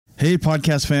Hey,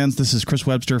 podcast fans, this is Chris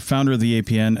Webster, founder of the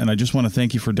APN, and I just want to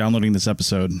thank you for downloading this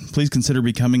episode. Please consider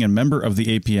becoming a member of the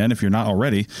APN if you're not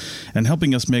already, and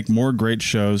helping us make more great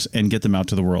shows and get them out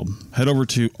to the world. Head over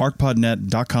to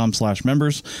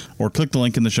arcpodnet.com/members or click the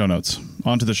link in the show notes.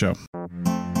 On to the show.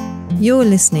 You're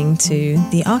listening to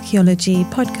the Archaeology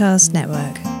Podcast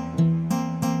Network.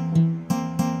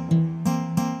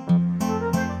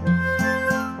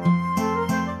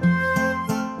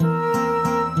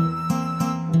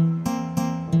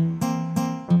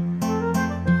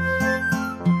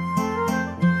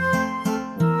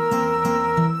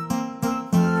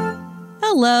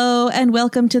 Hello, and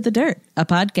welcome to The Dirt, a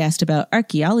podcast about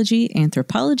archaeology,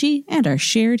 anthropology, and our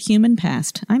shared human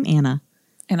past. I'm Anna.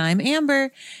 And I'm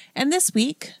Amber. And this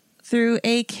week, through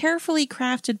a carefully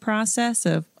crafted process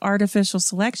of artificial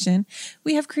selection,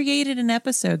 we have created an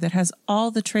episode that has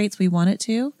all the traits we want it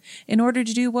to in order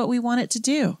to do what we want it to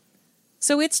do.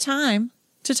 So it's time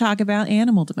to talk about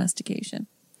animal domestication.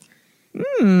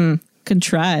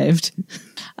 Contrived.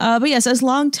 But yes, as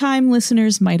longtime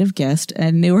listeners might have guessed,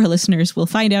 and newer listeners will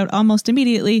find out almost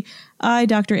immediately, I,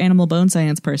 Dr. Animal Bone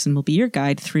Science Person, will be your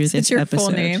guide through this It's your episode.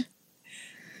 full name?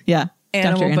 Yeah.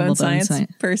 Animal Bone Science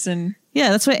Person.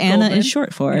 Yeah, that's what Anna is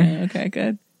short for. Yeah, okay,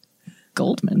 good.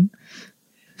 Goldman.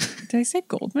 Did I say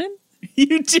Goldman?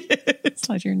 You did. It's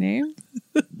not your name?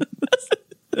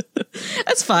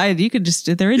 That's fine. You could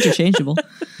just, they're interchangeable.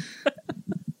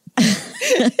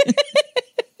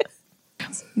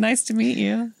 Nice to meet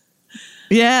you.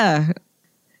 Yeah.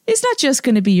 It's not just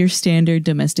going to be your standard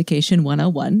domestication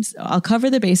 101. I'll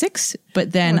cover the basics,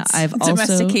 but then I've also...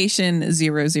 Domestication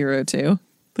 002,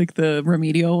 like the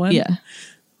remedial one? Yeah.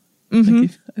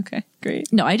 Okay,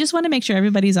 great. No, I just want to make sure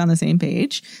everybody's on the same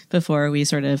page before we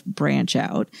sort of branch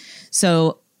out.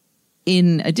 So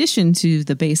in addition to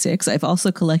the basics, I've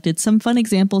also collected some fun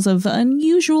examples of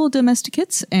unusual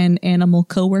domesticates and animal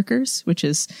co-workers, which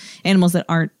is animals that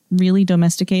aren't really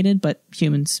domesticated, but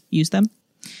humans use them,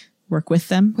 work with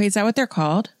them. Wait, is that what they're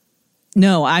called?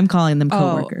 No, I'm calling them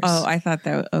co-workers. Oh, I thought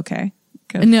that. Okay.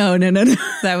 Good. No.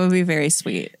 That would be very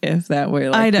sweet if that were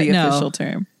like the official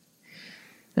term.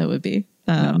 That would be.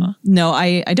 No,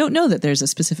 I don't know that there's a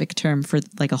specific term for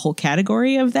like a whole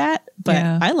category of that, but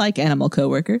yeah. I like animal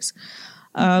coworkers.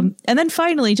 And then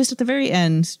finally, just at the very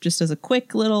end, just as a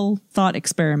quick little thought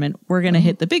experiment, we're going to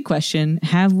hit the big question.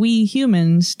 Have we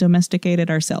humans domesticated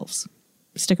ourselves?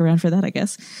 Stick around for that, I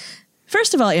guess.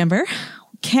 First of all, Amber,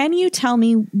 can you tell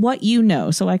me what you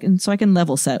know so I can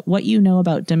level set what you know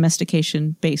about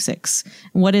domestication basics?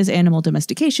 What is animal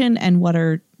domestication and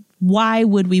why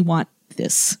would we want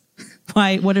this?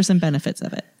 What are some benefits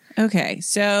of it? Okay,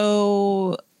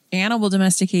 so animal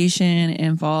domestication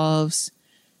involves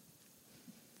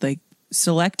like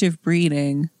selective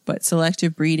breeding, but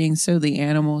selective breeding so the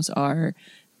animals are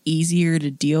easier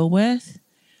to deal with.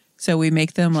 So we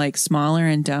make them like smaller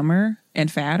and dumber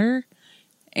and fatter.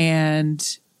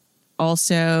 And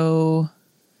also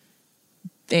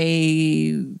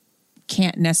they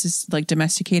can't like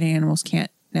domesticated animals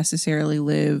can't necessarily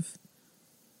live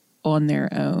on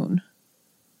their own.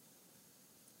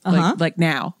 Like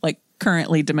now, like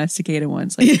currently domesticated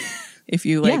ones. Like if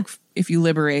you if you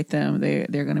liberate them, they're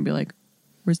going to be like,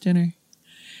 "Where's dinner?"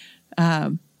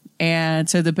 And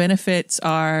so the benefits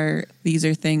are these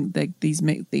are things like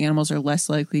the animals are less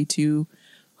likely to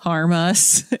harm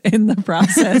us in the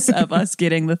process of us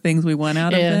getting the things we want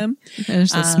out of them. They're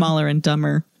just smaller and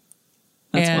dumber.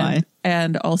 That's why.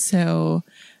 And also,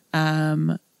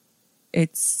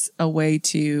 it's a way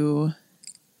to.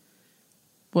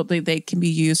 Well, they can be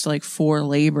used like for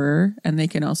labor, and they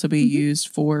can also be used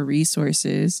for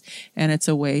resources. And it's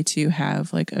a way to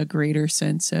have like a greater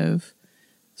sense of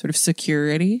sort of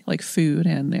security, like food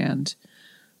and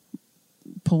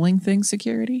pulling things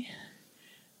security.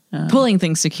 Pulling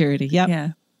things security. Yep. Yeah.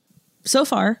 So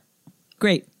far,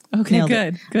 great. Okay, Nailed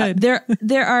good.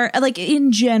 There are like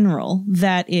in general,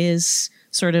 that is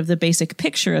sort of the basic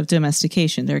picture of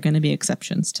domestication. There are going to be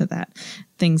exceptions to that.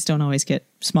 Things don't always get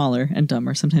smaller and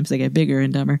dumber. Sometimes they get bigger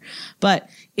and dumber. But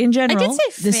in general, I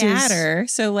did say fatter.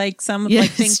 So like some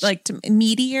like things like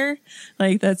meatier,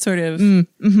 like that sort of.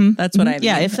 That's what I mean.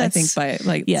 Yeah, I think by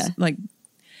like like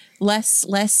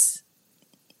less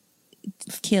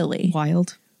killy,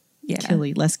 wild. Yeah,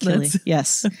 killy, less killy.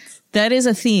 Yes, that is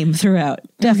a theme throughout.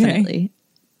 Definitely.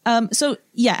 Okay. So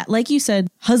yeah, like you said,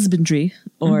 husbandry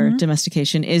or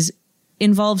domestication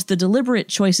involves the deliberate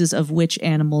choices of which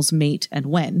animals mate and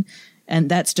when. And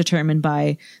that's determined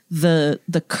by the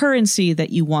currency that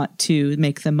you want to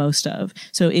make the most of.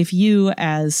 So if you,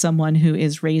 as someone who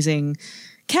is raising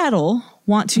cattle,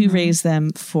 want to raise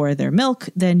them for their milk,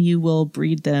 then you will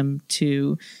breed them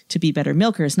to be better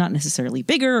milkers, not necessarily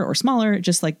bigger or smaller,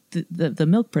 just like the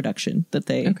milk production that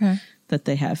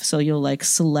they have. So you'll like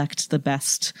select the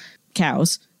best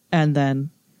cows and then,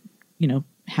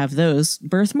 have those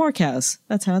birth more cows.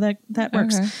 That's how that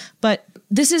works. Okay. But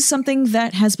this is something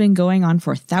that has been going on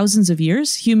for thousands of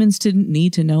years. Humans didn't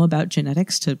need to know about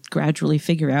genetics to gradually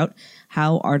figure out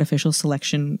how artificial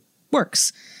selection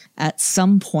works. At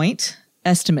some point,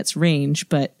 estimates range,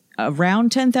 but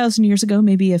around 10,000 years ago,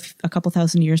 maybe a couple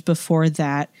thousand years before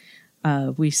that,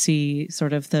 we see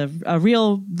sort of a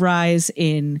real rise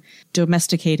in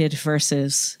domesticated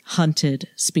versus hunted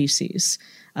species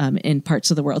in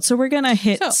parts of the world. So we're going to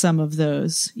hit some of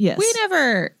those. Yes.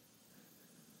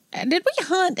 Did we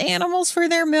hunt animals for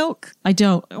their milk? I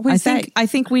don't. I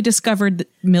think we discovered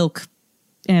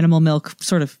animal milk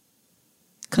sort of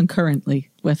concurrently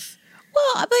with.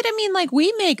 Well, but I mean, like,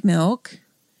 we make milk.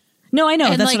 No, I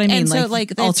know. And that's what I mean. So,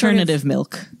 like alternative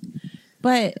milk.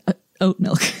 But oat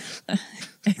milk.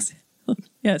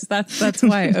 Yes, that's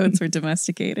why oats were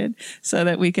domesticated, so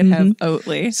that we could have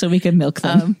Oatly. So we could milk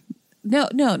them. No.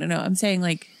 I'm saying,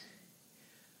 like,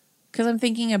 because I'm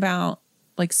thinking about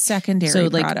like secondary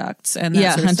products and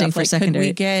that sort of hunting stuff. For like, secondary. Could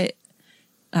we get?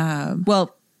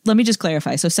 Well, let me just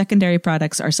clarify. So secondary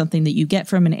products are something that you get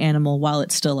from an animal while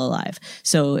it's still alive.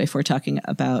 So if we're talking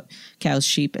about cows,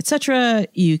 sheep, etc.,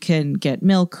 you can get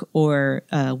milk or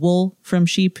wool from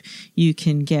sheep. You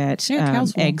can get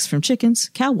eggs from chickens,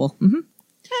 cow wool.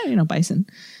 Bison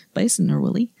or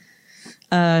woolly.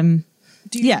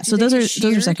 So those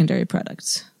are secondary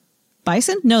products.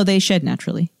 Bison? No, they shed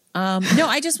naturally. No,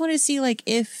 I just want to see like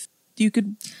if you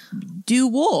could do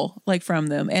wool like from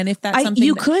them, and if that's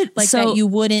something that you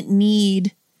wouldn't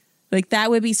need, like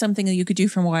that would be something that you could do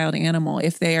from a wild animal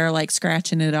if they are like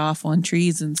scratching it off on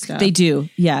trees and stuff. They do,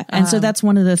 yeah. And so that's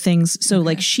one of the things. So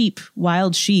like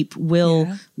wild sheep will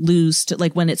lose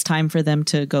like when it's time for them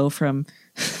to go from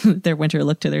their winter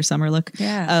look to their summer look.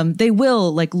 Yeah. They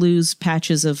will like lose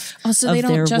patches of they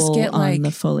don't their just wool get, like, on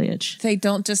the foliage. They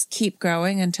don't just keep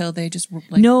growing until they just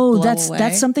like no, blow that's away.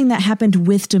 That's something that happened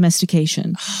with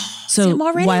domestication. So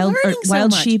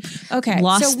wild sheep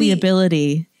lost the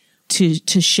ability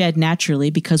to shed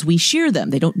naturally because we shear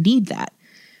them. They don't need that.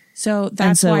 So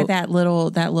that's why that little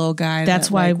guy. That's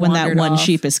why when that one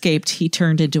sheep escaped, he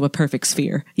turned into a perfect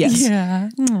sphere. Yes. Yeah.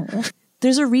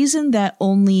 There's a reason that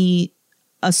only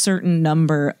a certain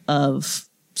number of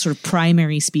sort of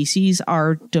primary species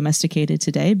are domesticated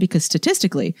today, because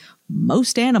statistically,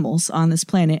 most animals on this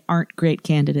planet aren't great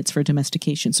candidates for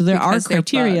domestication. So there are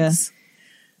criteria.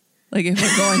 Like if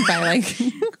we're going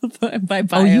by by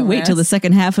biomass. Oh, you wait till the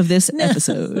second half of this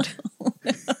episode.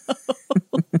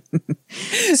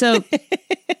 So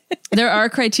there are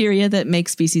criteria that make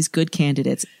species good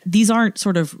candidates. These aren't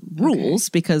sort of rules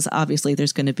because obviously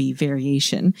there's going to be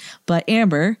variation. But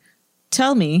Amber,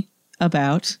 tell me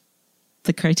about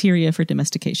the criteria for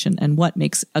domestication and what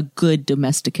makes a good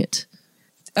domesticate.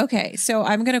 Okay, so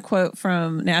I'm going to quote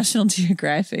from National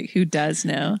Geographic, who does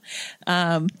know.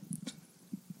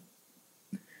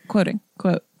 Quoting,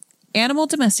 quote, "Animal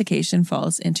domestication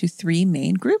falls into three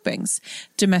main groupings.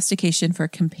 Domestication for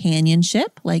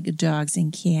companionship, like dogs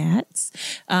and cats.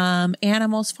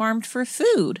 Animals farmed for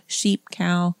food, sheep,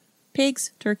 cow,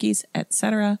 pigs, turkeys,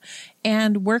 etc.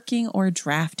 And working or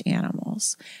draft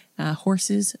animals,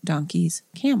 horses, donkeys,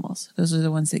 camels. Those are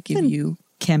the ones that give you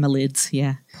camelids,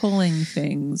 pulling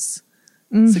things,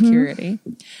 security."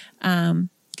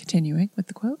 Continuing with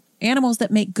the quote. "Animals that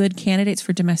make good candidates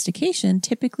for domestication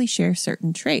typically share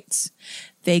certain traits.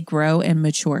 They grow and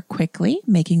mature quickly,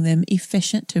 making them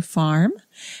efficient to farm.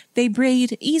 They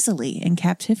breed easily in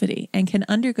captivity and can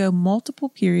undergo multiple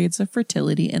periods of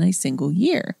fertility in a single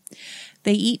year.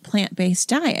 They eat plant-based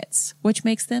diets, which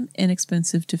makes them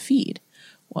inexpensive to feed."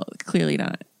 Well, clearly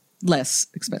not. Less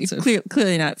expensive.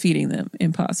 Clearly not feeding them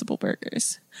Impossible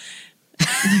Burgers.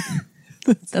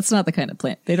 That's not the kind of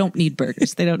plant. They don't need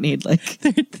burgers. They don't need like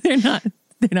they're not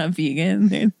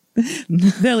vegan.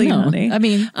 They'll eat money. I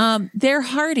mean, they're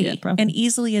hardy and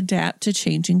easily adapt to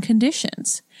changing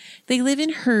conditions. They live in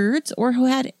herds or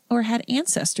had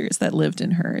ancestors that lived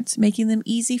in herds, making them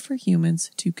easy for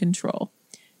humans to control.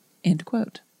 End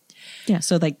quote. Yeah.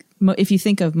 So like if you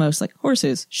think of most like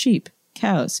horses, sheep,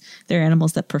 cows, they're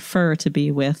animals that prefer to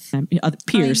be with other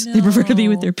peers. They prefer to be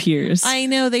with their peers. I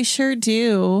know, they sure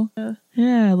do.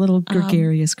 Yeah, little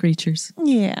gregarious creatures.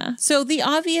 Yeah. So the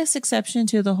obvious exception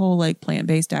to the whole like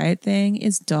plant-based diet thing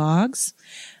is dogs.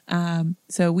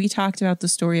 So we talked about the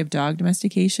story of dog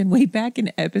domestication way back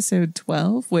in episode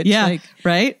 12, which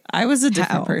right? I was a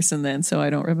different person then, so I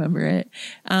don't remember it.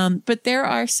 But there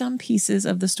are some pieces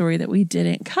of the story that we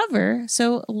didn't cover.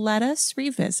 So let us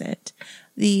revisit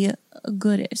the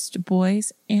goodest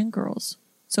boys and girls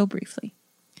so briefly.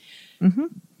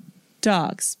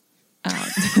 Dogs.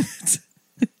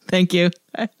 Thank you.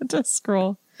 I had to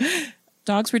scroll.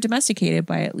 Dogs were domesticated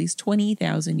by at least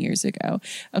 20,000 years ago,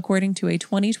 according to a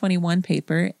 2021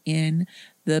 paper in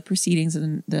the Proceedings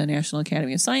of the National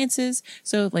Academy of Sciences.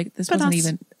 So, like, this wasn't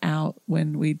even out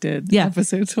when we did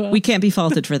episode 12. We can't be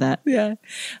faulted for that. Yeah.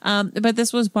 But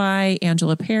this was by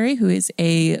Angela Perry, who is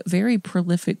a very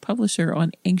prolific publisher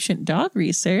on ancient dog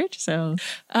research. So,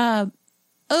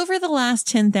 over the last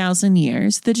 10,000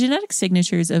 years, the genetic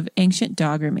signatures of ancient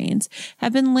dog remains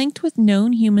have been linked with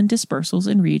known human dispersals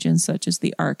in regions such as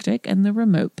the Arctic and the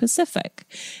remote Pacific.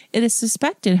 It is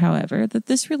suspected, however, that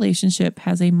this relationship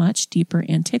has a much deeper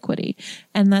antiquity,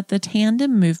 and that the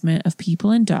tandem movement of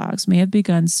people and dogs may have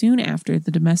begun soon after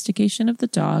the domestication of the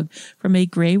dog from a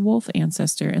gray wolf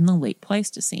ancestor in the late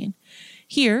Pleistocene.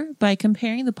 Here, by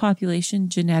comparing the population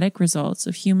genetic results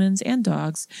of humans and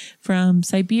dogs from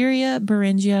Siberia,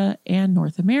 Beringia, and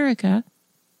North America,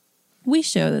 we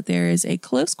show that there is a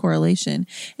close correlation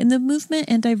in the movement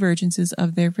and divergences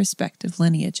of their respective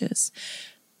lineages.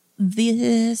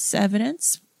 This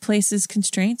evidence places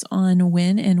constraints on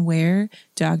when and where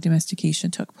dog domestication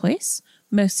took place.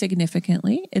 Most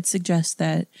significantly, it suggests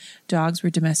that dogs were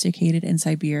domesticated in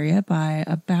Siberia by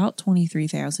about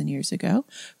 23,000 years ago,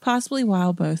 possibly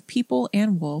while both people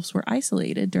and wolves were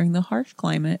isolated during the harsh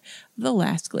climate of the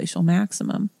last glacial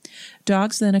maximum.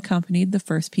 Dogs then accompanied the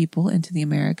first people into the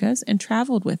Americas and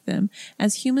traveled with them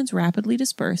as humans rapidly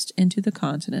dispersed into the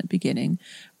continent beginning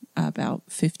about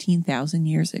 15,000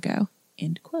 years ago.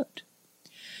 End quote.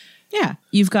 Yeah,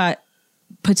 you've got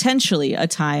potentially a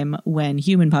time when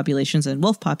human populations and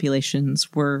wolf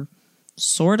populations were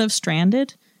sort of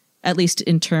stranded, at least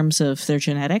in terms of their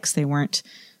genetics. They weren't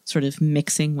sort of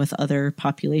mixing with other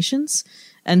populations.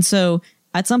 And so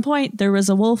at some point there was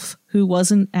a wolf who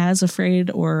wasn't as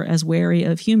afraid or as wary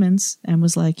of humans and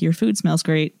was like, your food smells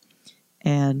great.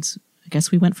 And I guess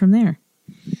we went from there.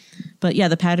 But yeah,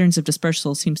 the patterns of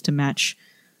dispersal seems to match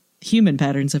human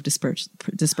patterns of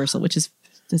dispersal, which is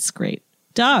great.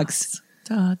 Dogs.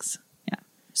 Yeah.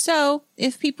 So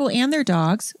if people and their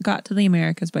dogs got to the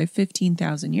Americas by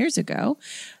 15,000 years ago,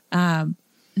 then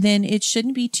it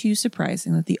shouldn't be too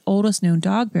surprising that the oldest known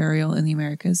dog burial in the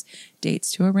Americas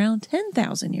dates to around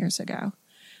 10,000 years ago.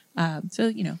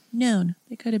 So, known.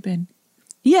 They could have been.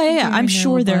 Yeah. I'm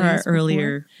sure there are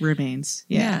earlier remains.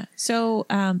 Yeah. So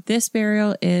this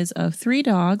burial is of 3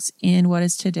 dogs in what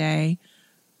is today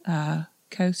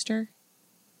Coaster,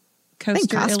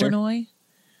 Illinois.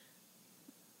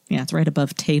 Yeah, it's right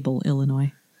above Table,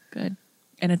 Illinois. Good.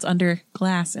 And it's under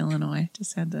Glass, Illinois.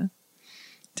 Just had to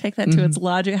take that to its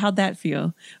logic. How'd that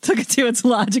feel? Took it to its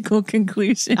logical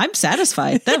conclusion. I'm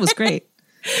satisfied. That was great.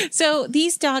 So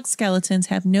these dog skeletons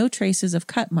have no traces of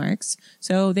cut marks,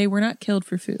 so they were not killed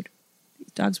for food.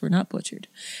 These dogs were not butchered.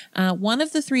 One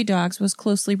of the 3 dogs was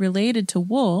closely related to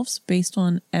wolves based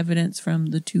on evidence from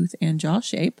the tooth and jaw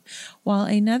shape, while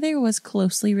another was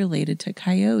closely related to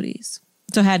coyotes.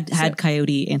 So had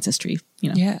coyote ancestry,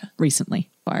 recently.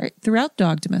 Throughout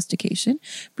dog domestication,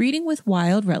 breeding with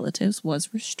wild relatives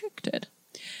was restricted.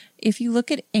 If you look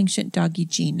at ancient doggy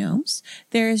genomes,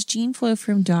 there is gene flow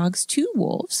from dogs to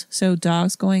wolves, so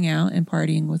dogs going out and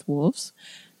partying with wolves,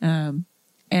 but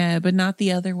not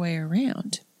the other way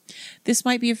around. This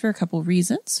might be for a couple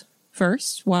reasons.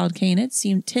 First, wild canids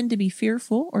tend to be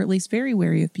fearful, or at least very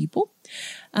wary of people.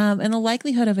 And the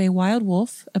likelihood of a wild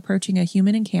wolf approaching a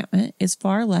human encampment is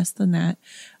far less than that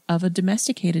of a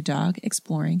domesticated dog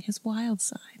exploring his wild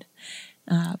side.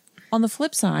 On the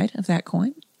flip side of that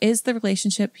coin is the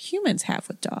relationship humans have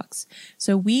with dogs.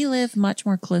 So we live much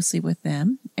more closely with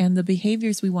them, and the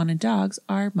behaviors we want in dogs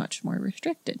are much more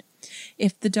restricted.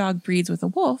 If the dog breeds with a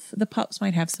wolf, the pups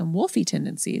might have some wolfy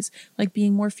tendencies, like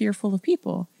being more fearful of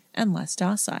people and less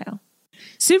docile.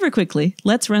 Super quickly,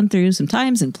 let's run through some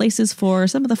times and places for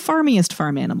some of the farmiest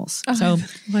farm animals.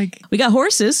 We got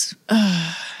horses.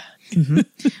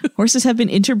 Horses have been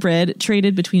interbred,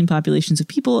 traded between populations of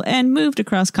people, and moved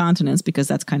across continents because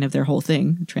that's kind of their whole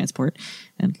thing, transport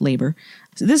and labor.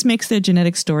 So this makes their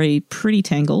genetic story pretty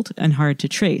tangled and hard to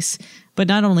trace. But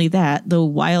not only that, the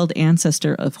wild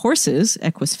ancestor of horses,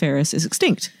 Equus ferus, is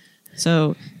extinct.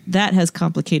 So that has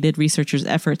complicated researchers'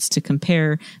 efforts to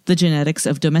compare the genetics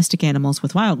of domestic animals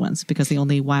with wild ones, because the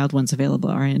only wild ones available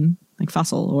are in like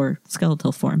fossil or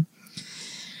skeletal form.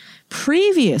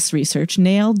 Previous research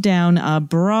nailed down a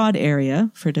broad area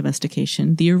for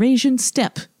domestication, the Eurasian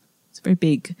steppe. It's very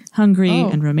big. Hungary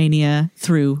and Romania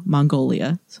through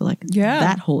Mongolia. So like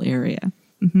that whole area.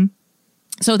 Mm-hmm.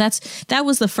 So that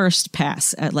was the first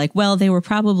pass at like, well, they were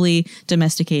probably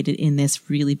domesticated in this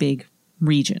really big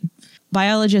region.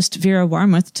 Biologist Vera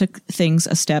Warmuth took things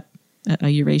a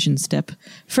Eurasian steppe,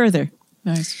 further.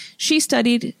 Nice. She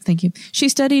studied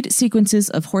sequences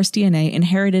of horse DNA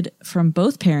inherited from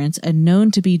both parents and known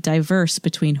to be diverse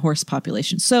between horse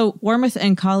populations. So Warmuth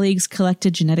and colleagues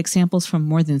collected genetic samples from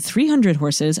more than 300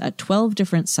 horses at 12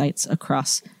 different sites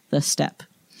across the steppe.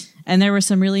 And there were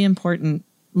some really important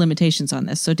limitations on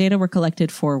this. So data were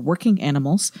collected for working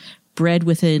animals bred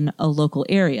within a local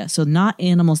area. So not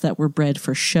animals that were bred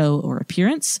for show or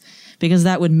appearance, because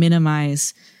that would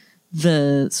minimize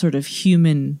the sort of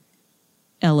human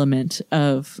element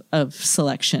of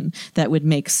selection that would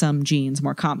make some genes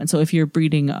more common. So if you're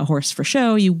breeding a horse for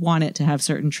show, you want it to have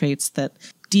certain traits that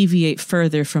deviate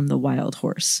further from the wild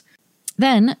horse.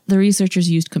 Then the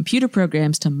researchers used computer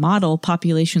programs to model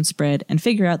population spread and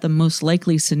figure out the most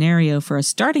likely scenario for a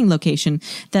starting location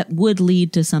that would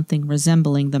lead to something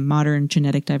resembling the modern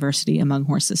genetic diversity among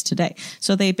horses today.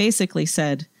 So they basically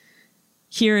said,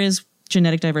 here is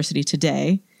genetic diversity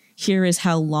today. Here is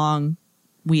how long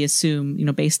we assume,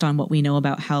 based on what we know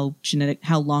about how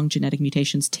long genetic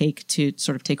mutations take to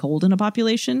sort of take hold in a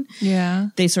population. Yeah.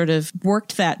 They sort of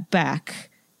worked that back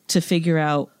to figure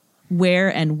out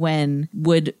where and when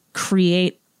would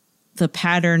create the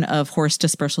pattern of horse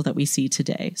dispersal that we see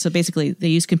today. So basically, they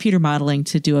use computer modeling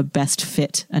to do a best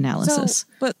fit analysis.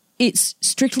 But it's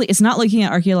not looking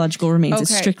at archaeological remains. Okay.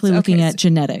 It's strictly looking at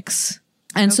genetics.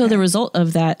 And so the result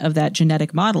of that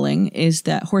genetic modeling is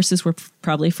that horses were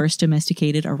probably first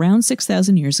domesticated around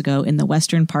 6,000 years ago in the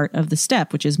western part of the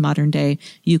steppe, which is modern day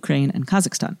Ukraine and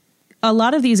Kazakhstan. A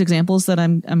lot of these examples that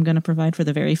I'm going to provide for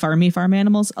the very farm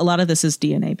animals, a lot of this is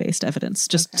DNA-based evidence,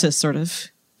 just to sort of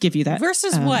give you that.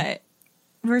 Versus what?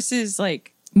 Versus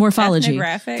like morphology.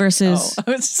 Versus I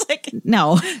was just like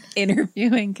no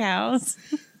interviewing cows.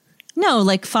 No,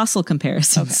 like fossil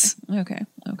comparisons. Okay.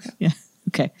 Yeah.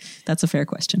 Okay. That's a fair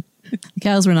question.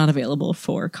 Cows were not available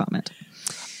for comment.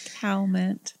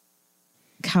 Cowment.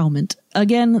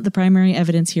 Again, the primary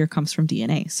evidence here comes from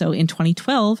DNA. So in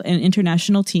 2012, an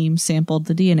international team sampled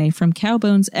the DNA from cow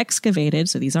bones excavated,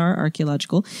 so these are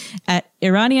archaeological, at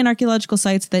Iranian archaeological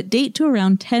sites that date to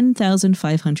around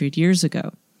 10,500 years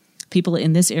ago. People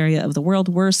in this area of the world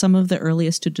were some of the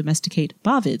earliest to domesticate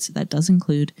bovids. That does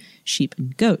include sheep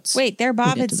and goats. Wait, they're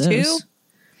bovids too?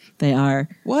 They are.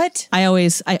 What? I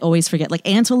always forget. Like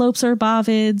antelopes are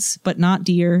bovids, but not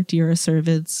deer. Deer are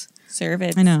cervids.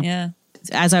 Cervids. I know. Yeah.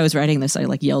 As I was writing this, I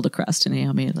like yelled across to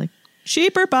Naomi, like,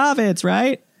 sheep are bovids,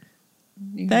 right?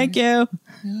 Yeah. Thank you.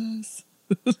 Yes.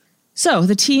 So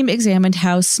the team examined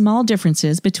how small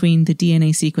differences between the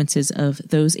DNA sequences of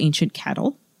those ancient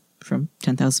cattle from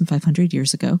 10,500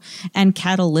 years ago and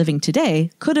cattle living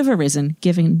today could have arisen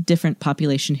given different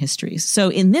population histories. So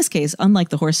in this case, unlike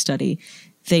the horse study,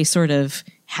 they sort of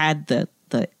had the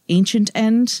ancient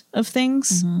end of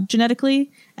things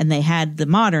genetically, and they had the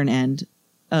modern end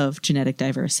of genetic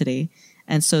diversity.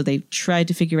 And so they tried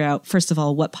to figure out, first of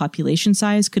all, what population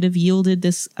size could have yielded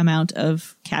this amount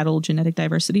of cattle genetic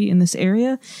diversity in this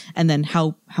area, and then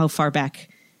how far back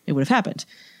it would have happened.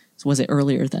 So was it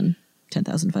earlier than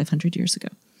 10,500 years ago?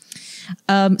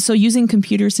 So using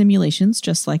computer simulations,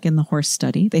 just like in the horse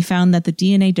study, they found that the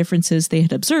DNA differences they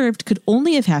had observed could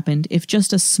only have happened if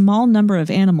just a small number of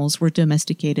animals were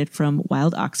domesticated from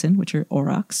wild oxen, which are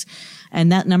aurochs, and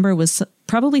that number was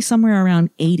probably somewhere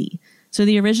around 80. So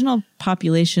the original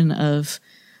population of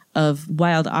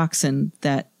wild oxen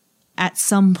that at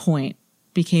some point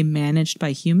became managed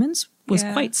by humans was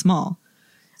quite small.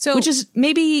 So, which is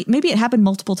maybe it happened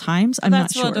multiple times. I'm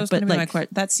not sure. But like,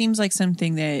 that seems like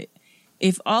something that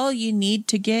if all you need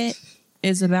to get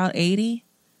is about 80,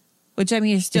 which I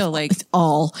mean is still like it's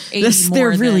all 80 they're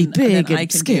really than, big than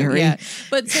and scary. Yeah.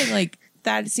 But say like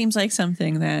that seems like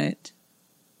something that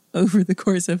over the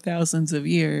course of thousands of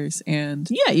years and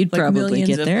you'd like probably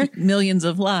get there. Millions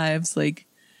of lives, like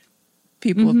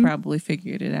people have probably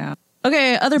figured it out.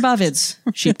 Okay, other bovids,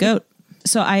 sheep, goat.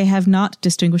 So I have not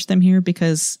distinguished them here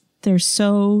because they're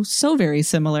so very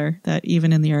similar that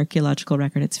even in the archaeological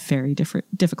record, it's very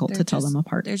difficult to tell them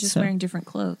apart. They're just wearing different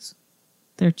clothes.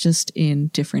 They're just in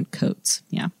different coats.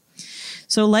 Yeah.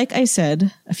 So like I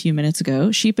said a few minutes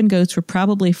ago, sheep and goats were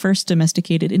probably first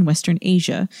domesticated in Western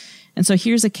Asia. And so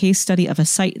here's a case study of a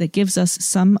site that gives us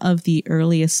some of the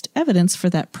earliest evidence for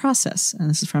that process. And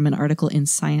this is from an article in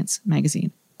Science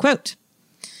magazine. Quote,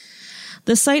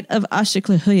 "The site of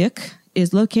Aşıklıhöyük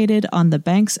is located on the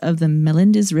banks of the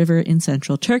Menendez River in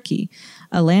central Turkey,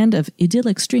 a land of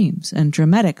idyllic streams and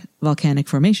dramatic volcanic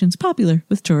formations popular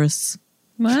with tourists."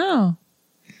 Wow.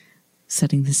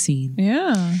 Setting the scene.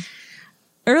 Yeah.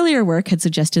 Earlier work had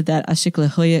suggested that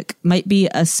Aşıklıhöyük might be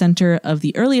a center of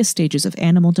the earliest stages of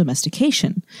animal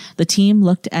domestication. The team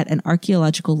looked at an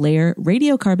archaeological layer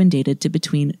radiocarbon dated to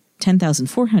between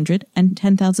 10,400 and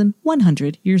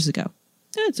 10,100 years ago.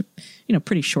 It's a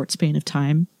pretty short span of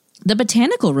time. The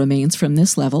botanical remains from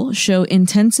this level show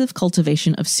intensive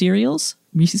cultivation of cereals,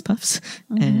 Reese's Puffs,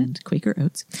 and Quaker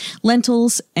Oats,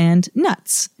 lentils, and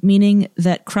nuts, meaning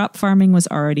that crop farming was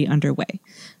already underway.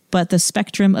 But the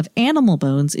spectrum of animal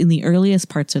bones in the earliest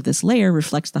parts of this layer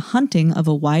reflects the hunting of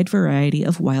a wide variety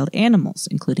of wild animals,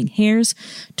 including hares,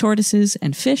 tortoises,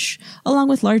 and fish, along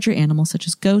with larger animals such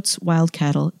as goats, wild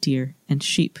cattle, deer, and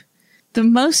sheep. The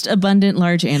most abundant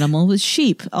large animal was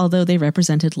sheep, although they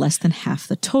represented less than half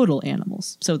the total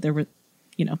animals. So there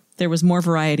was more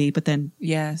variety, but then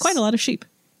quite a lot of sheep.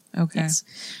 Okay. Yes.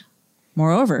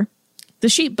 Moreover, the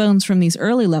sheep bones from these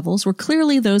early levels were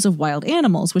clearly those of wild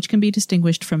animals, which can be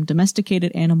distinguished from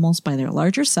domesticated animals by their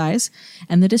larger size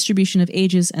and the distribution of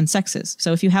ages and sexes.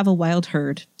 So if you have a wild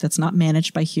herd that's not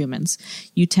managed by humans,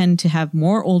 you tend to have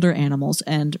more older animals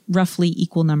and roughly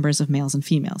equal numbers of males and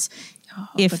females.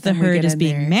 If the herd is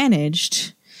being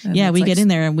managed, we get in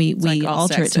there and we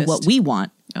alter it to what we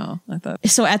want. Oh, I thought.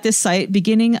 So at this site,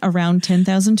 beginning around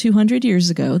 10,200 years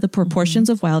ago, the proportions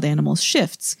of wild animals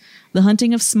shifts. The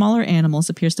hunting of smaller animals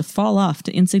appears to fall off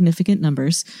to insignificant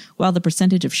numbers, while the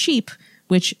percentage of sheep,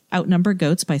 which outnumber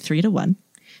goats by 3 to 1,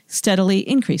 steadily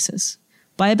increases.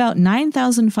 By about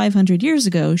 9,500 years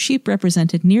ago, sheep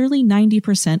represented nearly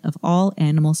 90% of all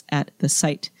animals at the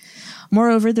site.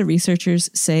 Moreover, the researchers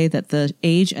say that the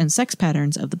age and sex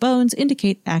patterns of the bones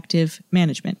indicate active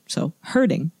management, so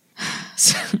herding.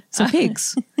 So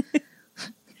pigs.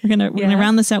 We're gonna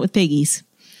round this out with piggies.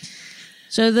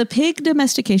 So the pig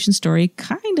domestication story,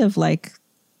 kind of like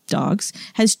dogs,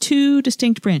 has 2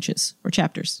 distinct branches, or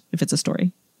chapters, if it's a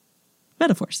story.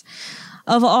 Metaphors.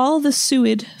 Of all the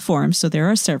suid forms, so there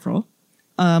are several,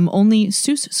 only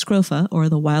Sus scrofa, or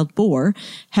the wild boar,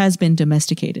 has been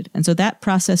domesticated. And so that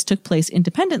process took place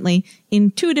independently in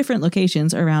 2 different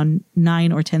locations around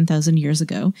 9 or 10,000 years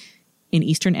ago, in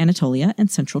eastern Anatolia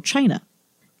and central China.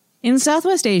 In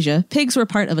Southwest Asia, pigs were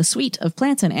part of a suite of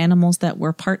plants and animals that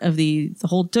were part of the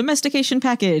whole domestication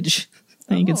package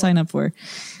that you can sign up for.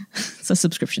 It's a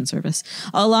subscription service.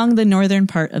 Along the northern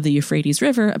part of the Euphrates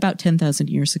River about 10,000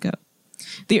 years ago.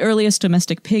 The earliest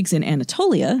domestic pigs in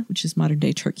Anatolia, which is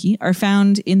modern-day Turkey, are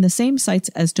found in the same sites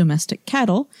as domestic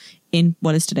cattle in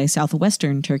what is today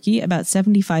southwestern Turkey about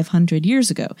 7,500 years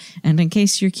ago. And in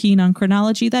case you're keen on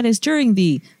chronology, that is during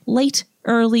the late,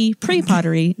 early,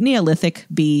 pre-pottery, Neolithic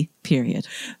B period.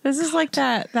 This is like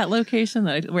that location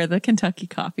where the Kentucky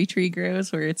coffee tree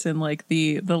grows, where it's in like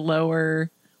the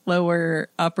lower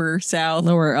upper south.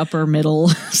 Lower upper middle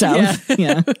south.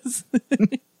 Yeah.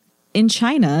 In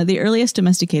China, the earliest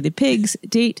domesticated pigs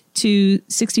date to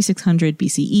 6600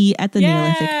 BCE at the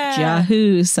Neolithic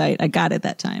Jiahu site. I got it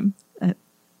that time.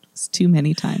 It's too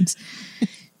many times.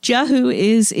 Jiahu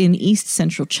is in east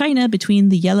central China between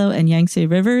the Yellow and Yangtze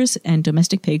rivers, and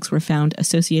domestic pigs were found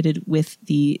associated with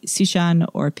the Xishan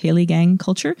or Peiligang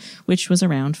culture, which was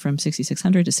around from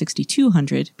 6600 to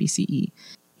 6200 BCE.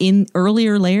 In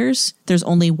earlier layers, there's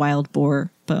only wild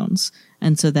boar bones.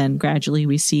 And so then gradually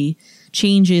we see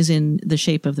changes in the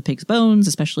shape of the pig's bones,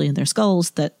 especially in their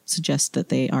skulls, that suggest that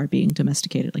they are being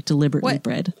domesticated, like deliberately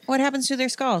bred. What happens to their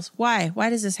skulls? Why? Why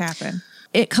does this happen?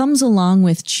 It comes along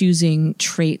with choosing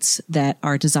traits that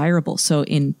are desirable. So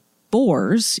in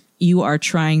boars, you're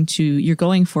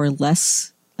going for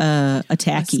less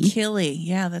attacky. Less killy.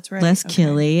 Yeah, that's right. Less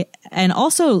killy. And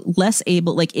also less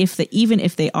able, like even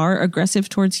if they are aggressive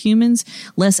towards humans,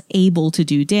 less able to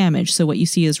do damage. So what you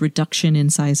see is reduction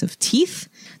in size of teeth.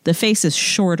 The face is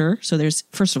shorter. So there's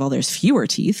fewer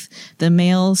teeth. The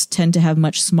males tend to have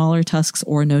much smaller tusks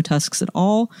or no tusks at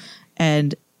all.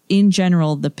 And in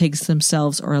general, the pigs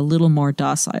themselves are a little more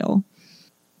docile.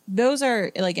 Those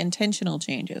are like intentional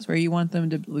changes where you want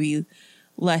them to be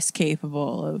less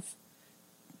capable of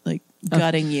like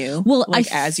gutting you. Well,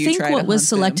 like, I think what was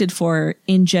selected for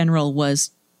in general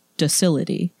was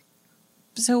docility.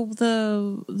 So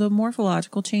the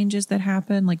morphological changes that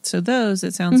happen, like, so those,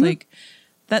 it sounds like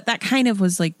that kind of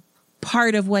was like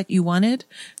part of what you wanted.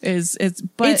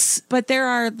 But there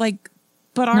are like,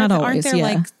 but aren't there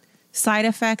like side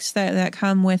effects that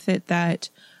come with it that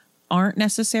aren't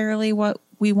necessarily what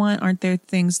we want? Aren't there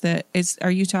things that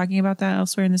are you talking about that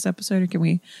elsewhere in this episode, or can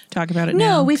we talk about it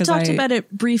now? No, we've talked about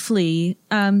it briefly.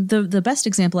 The best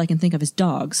example I can think of is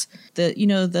dogs.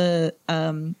 The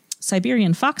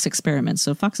Siberian fox experiments.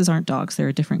 So foxes aren't dogs. They're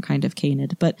a different kind of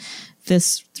canid. But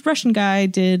this Russian guy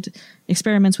did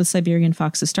experiments with Siberian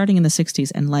foxes starting in the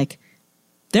 60s. And like,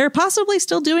 they're possibly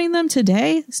still doing them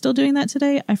today. Still doing that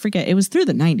today. I forget. It was through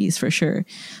the 90s for sure.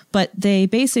 But they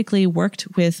basically worked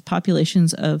with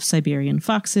populations of Siberian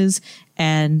foxes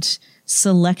and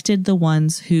selected the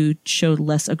ones who showed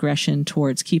less aggression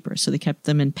towards keepers. So they kept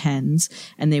them in pens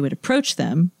and they would approach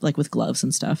them like with gloves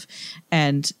and stuff.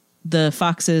 And the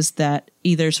foxes that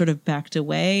either sort of backed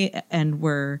away and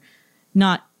were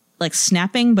not like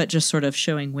snapping, but just sort of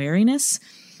showing wariness,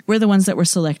 were the ones that were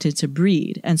selected to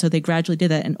breed. And so they gradually did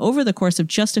that. And over the course of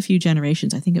just a few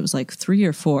generations, I think it was like 3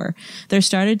 or 4, there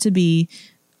started to be,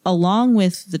 along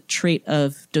with the trait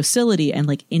of docility and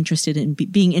like interested in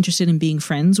being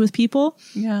friends with people.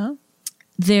 Yeah.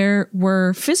 There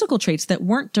were physical traits that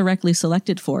weren't directly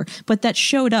selected for, but that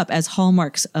showed up as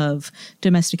hallmarks of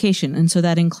domestication. And so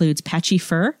that includes patchy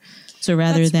fur. So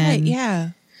rather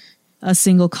than a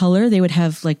single color, they would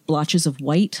have like blotches of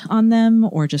white on them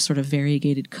or just sort of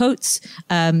variegated coats.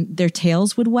 Their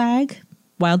tails would wag.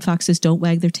 Wild foxes don't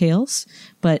wag their tails,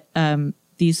 but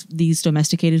these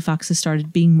domesticated foxes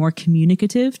started being more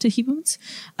communicative to humans.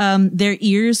 Their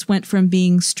ears went from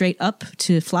being straight up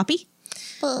to floppy.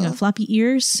 Floppy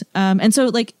ears. And so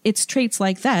like it's traits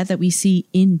like that we see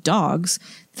in dogs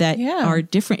that are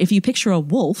different. If you picture a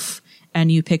wolf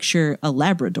and you picture a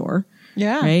Labrador,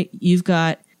 right? You've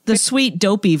got the sweet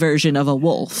dopey version of a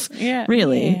wolf. Yeah.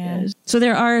 Really. Yeah. So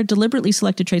there are deliberately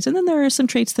selected traits. And then there are some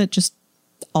traits that just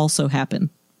also happen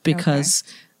because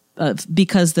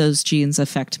those genes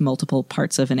affect multiple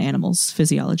parts of an animal's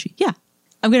physiology. Yeah.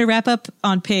 I'm going to wrap up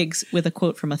on pigs with a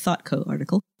quote from a ThoughtCo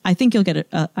article. I think you'll get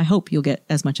I hope you'll get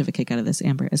as much of a kick out of this,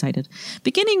 Amber, as I did.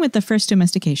 Beginning with the first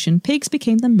domestication, pigs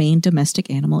became the main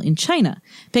domestic animal in China.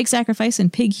 Pig sacrifice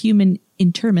and pig-human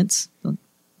interments,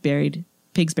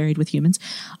 pigs buried with humans,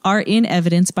 are in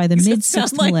evidence by the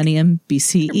mid-6th millennium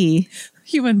BCE.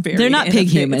 Human buried. They're not pig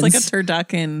humans. It's like a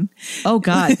turducken. Oh,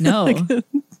 God, no. Like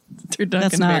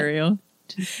turducken burial.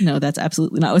 No, that's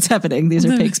absolutely not what's happening. These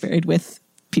are pigs buried with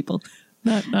people.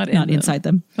 Not inside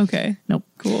them. Okay. Nope.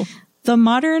 Cool. The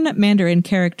modern Mandarin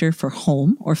character for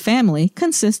home or family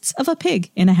consists of a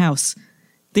pig in a house.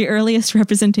 The earliest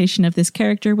representation of this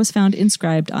character was found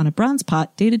inscribed on a bronze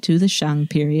pot dated to the Shang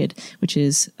period, which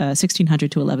is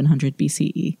 1600 to 1100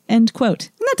 BCE. End quote.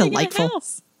 Isn't that delightful?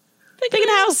 Pig in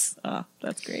a house. Oh,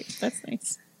 that's great. That's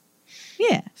nice.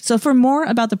 Yeah. So for more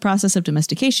about the process of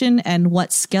domestication and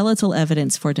what skeletal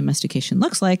evidence for domestication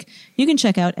looks like, you can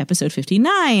check out episode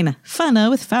 59, Fauna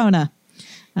with Fauna,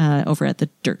 over at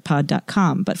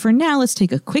thedirtpod.com. But for now, let's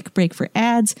take a quick break for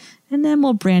ads, and then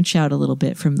we'll branch out a little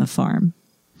bit from the farm.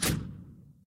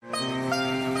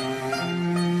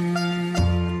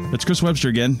 It's Chris Webster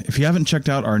again. If you haven't checked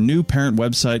out our new parent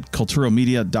website,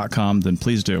 kulturomedia.com, then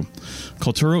please do.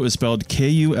 Kulturo is spelled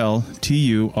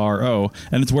Kulturo,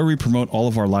 and it's where we promote all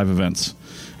of our live events.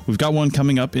 We've got one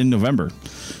coming up in November.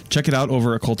 Check it out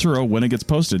over at Kulturo when it gets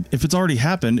posted. If it's already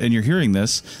happened and you're hearing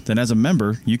this, then as a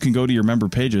member, you can go to your member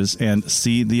pages and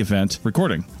see the event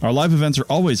recording. Our live events are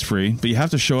always free, but you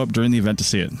have to show up during the event to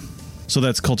see it. So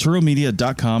that's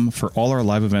kulturomedia.com for all our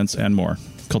live events and more.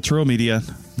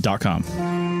 kulturomedia.com.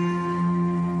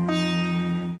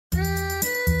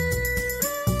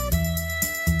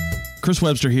 Chris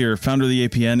Webster here, founder of the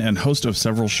APN and host of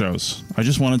several shows. I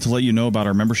just wanted to let you know about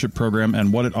our membership program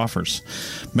and what it offers.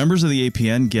 Members of the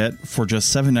APN get, for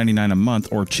just $7.99 a month,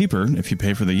 or cheaper if you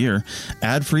pay for the year,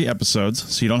 ad-free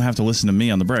episodes so you don't have to listen to me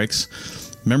on the breaks,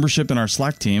 membership in our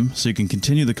Slack team so you can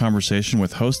continue the conversation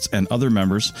with hosts and other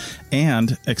members,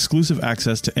 and exclusive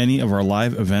access to any of our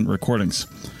live event recordings.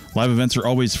 Live events are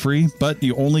always free, but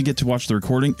you only get to watch the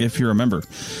recording if you're a member.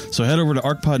 So head over to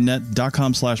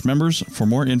arcpodnet.com/members for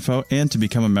more info and to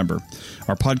become a member.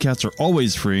 Our podcasts are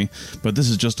always free, but this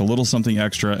is just a little something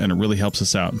extra and it really helps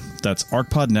us out. That's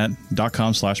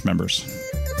arcpodnet.com/members.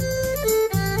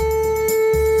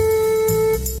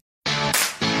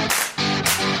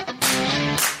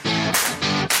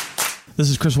 This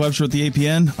is Chris Webster with the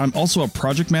APN. I'm also a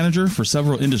project manager for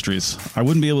several industries. I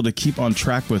wouldn't be able to keep on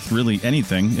track with really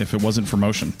anything if it wasn't for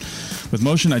Motion. With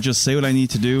Motion, I just say what I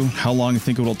need to do, how long I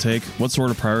think it will take, what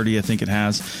sort of priority I think it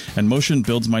has, and Motion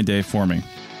builds my day for me.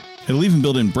 It'll even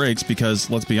build in breaks because,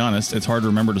 let's be honest, it's hard to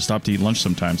remember to stop to eat lunch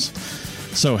sometimes.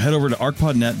 So head over to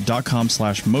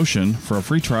arcpodnet.com/motion for a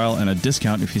free trial and a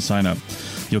discount if you sign up.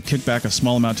 You'll kick back a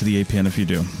small amount to the APN if you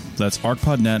do. That's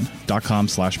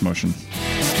arcpodnet.com/motion.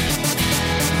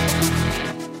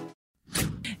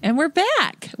 And we're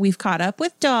back. We've caught up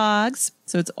with dogs,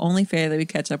 so it's only fair that we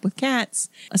catch up with cats,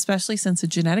 especially since a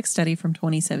genetic study from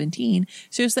 2017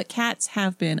 shows that cats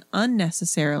have been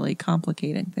unnecessarily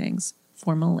complicating things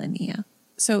for millennia.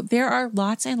 So there are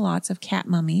lots and lots of cat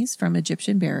mummies from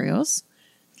Egyptian burials.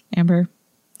 Amber,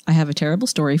 I have a terrible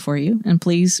story for you, and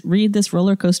please read this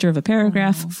roller coaster of a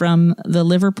paragraph from the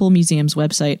Liverpool Museum's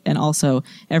website, and also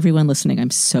everyone listening, I'm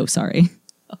so sorry.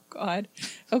 Oh, God.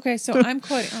 Okay, so I'm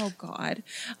quoting. Oh, God.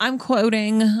 I'm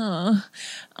quoting.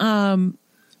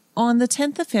 On the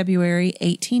 10th of February,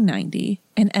 1890,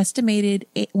 an estimated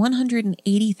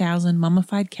 180,000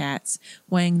 mummified cats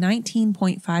weighing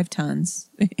 19.5 tons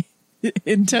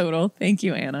in total. Thank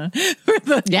you, Anna, for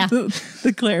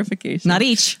the clarification. Not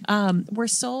each. Were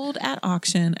sold at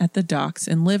auction at the docks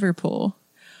in Liverpool.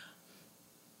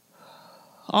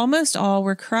 Almost all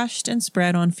were crushed and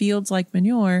spread on fields like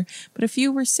manure, but a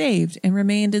few were saved and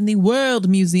remained in the World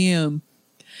Museum.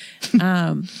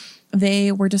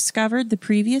 They were discovered the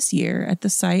previous year at the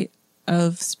site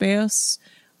of Speos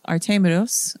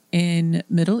Artemidos in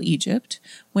Middle Egypt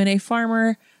when a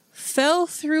farmer fell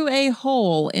through a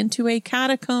hole into a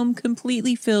catacomb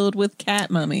completely filled with cat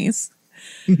mummies.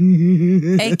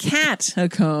 A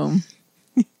catacomb.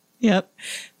 Yep.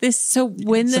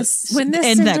 When this end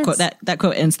sentence, that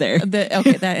quote ends there.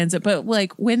 That ends it. But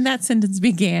like when that sentence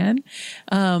began,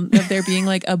 of there being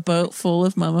like a boat full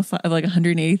of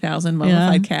 180,000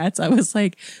 mummified cats, I was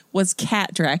like, was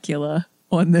Cat Dracula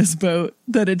on this boat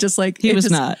that it just like he was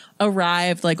not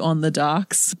arrived like on the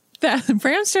docks? That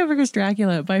Bram Stoker's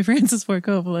Dracula by Francis Ford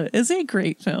Coppola is a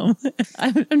great film.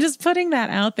 I'm just putting that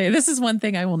out there. This is one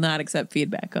thing I will not accept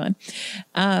feedback on.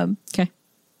 Okay.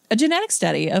 A genetic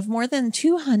study of more than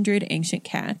 200 ancient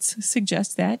cats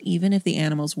suggests that even if the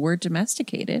animals were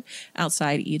domesticated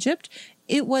outside Egypt,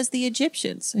 it was the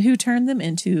Egyptians who turned them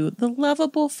into the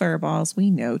lovable furballs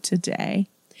we know today.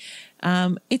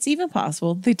 It's even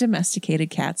possible they domesticated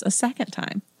cats a second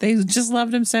time. They just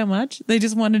loved them so much, they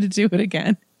just wanted to do it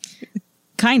again.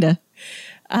 Kinda.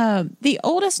 The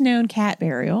oldest known cat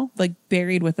burial, like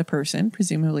buried with a person,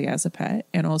 presumably as a pet,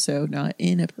 and also not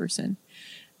in a person,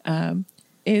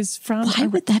 is from... Why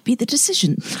would that be the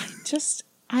decision?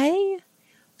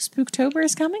 Spooktober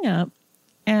is coming up,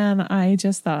 and I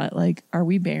just thought, like, are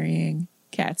we burying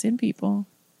cats in people?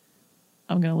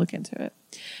 I'm going to look into it.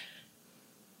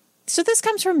 So this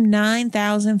comes from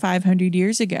 9,500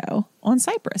 years ago in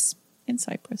Cyprus.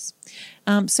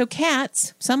 So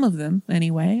cats, some of them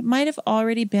anyway, might have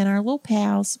already been our little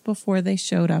pals before they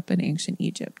showed up in ancient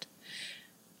Egypt.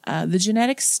 The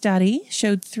genetic study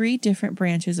showed 3 different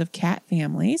branches of cat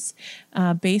families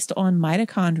based on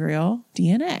mitochondrial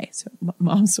DNA. So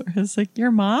mom sort of like,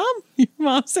 your mom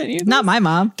sent you this? Not my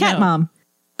mom, cat mom.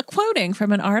 Quoting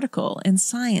from an article in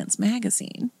Science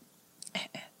magazine.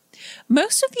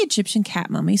 Most of the Egyptian cat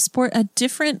mummies sport a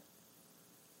different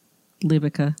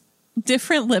Libica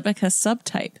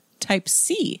subtype, type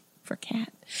C for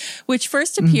cat, which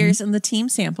first appears in the team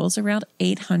samples around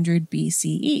 800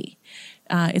 BCE.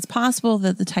 It's possible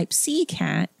that the type C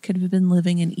cat could have been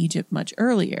living in Egypt much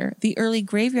earlier. The early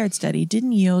graveyard study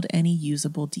didn't yield any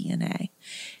usable DNA.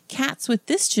 Cats with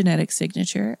this genetic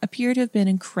signature appear to have been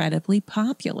incredibly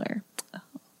popular.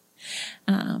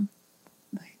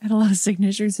 Had a lot of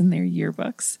signatures in their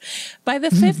yearbooks. By the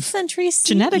 5th century CE...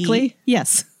 Genetically,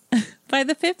 yes. By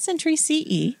the 5th century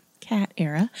CE, cat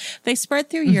era, they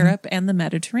spread through Europe and the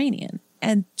Mediterranean.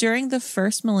 And during the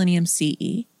first millennium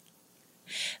CE,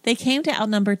 they came to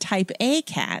outnumber type A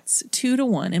cats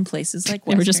 2-1 in places like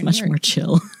Western Europe. They were just much more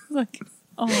chill. Look,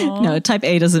 no, type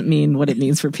A doesn't mean what it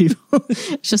means for people.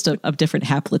 It's just a different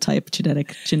haplotype,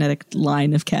 genetic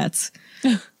line of cats.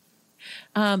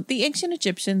 The ancient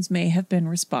Egyptians may have been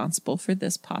responsible for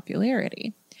this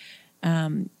popularity.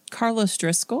 Carlos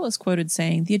Driscoll is quoted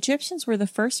saying, "The Egyptians were the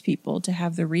first people to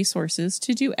have the resources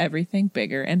to do everything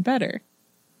bigger and better."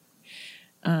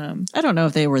 I don't know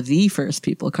if they were the first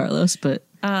people, Carlos, but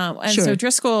sure. So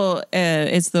Driscoll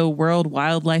is the World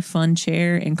Wildlife Fund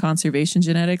Chair in Conservation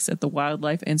Genetics at the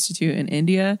Wildlife Institute in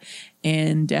India,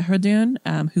 and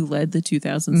Dehradun, who led the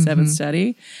 2007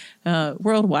 study.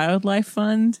 World Wildlife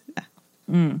Fund,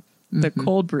 the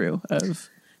cold brew of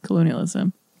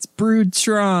colonialism. It's brewed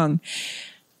strong.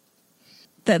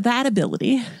 that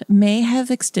ability may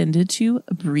have extended to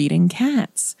breeding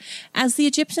cats. As the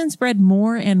Egyptians bred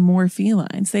more and more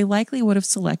felines, they likely would have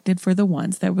selected for the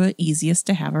ones that were easiest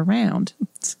to have around.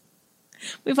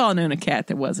 We've all known a cat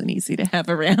that wasn't easy to have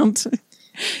around.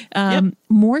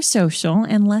 More social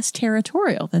and less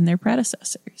territorial than their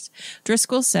predecessors.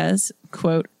 Driscoll says,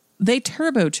 quote, they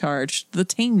turbocharged the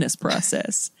tameness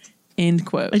process, end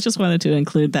quote. I just wanted to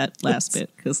include that last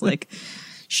bit because, like,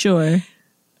 sure.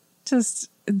 Just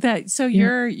that. So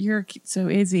so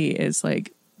Izzy is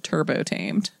like turbo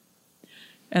tamed,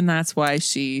 and that's why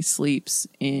she sleeps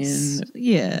in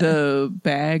the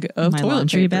bag of my toilet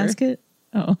laundry paper. basket.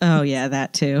 Oh yeah,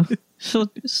 that too.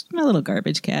 She's my little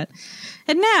garbage cat.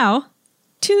 And now,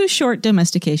 2 short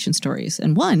domestication stories,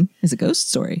 and one is a ghost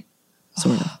story,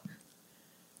 sort of.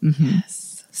 Mm-hmm.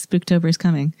 Yes, Spooktober is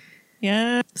coming.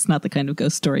 Yeah, it's not the kind of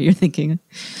ghost story you're thinking.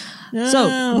 No. So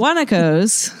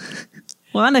guanacos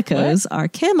are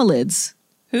camelids.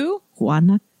 Who?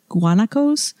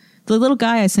 Guanacos? The little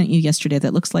guy I sent you yesterday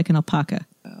that looks like an alpaca.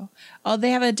 Oh, they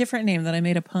have a different name that I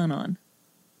made a pun on.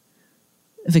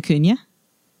 Vicuña?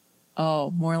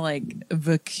 Oh, more like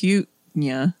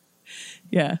vicuña.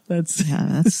 Yeah, that's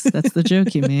the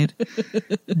joke you made.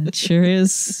 That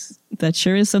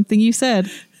sure is something you said.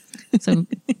 So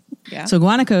So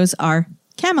guanacos are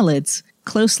camelids,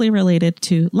 closely related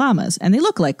to llamas, and they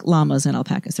look like llamas and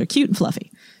alpacas. They're cute and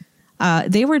fluffy.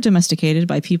 They were domesticated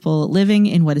by people living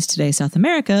in what is today South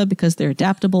America because they're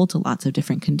adaptable to lots of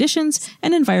different conditions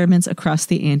and environments across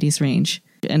the Andes range.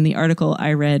 And the article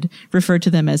I read referred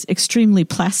to them as extremely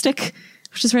plastic,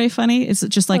 which is very funny. It's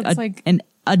just like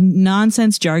a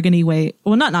nonsense jargony way.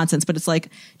 Well, not nonsense, but it's like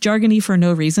jargony for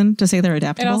no reason to say they're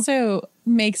adaptable. It also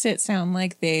makes it sound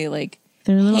like they're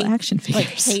little action figures.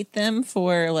 Like hate them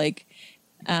for like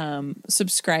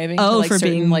subscribing to like certain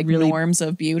being like really norms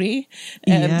of beauty.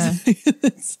 And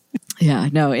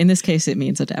no, in this case it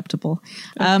means adaptable.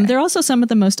 Okay. They're also some of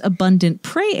the most abundant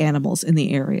prey animals in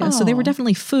the area. So they were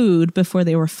definitely food before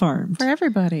they were farmed. For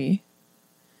everybody.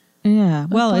 Yeah.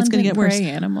 Well, abundant, it's going to get worse. Prey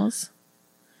animals.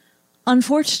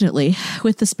 Unfortunately,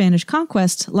 with the Spanish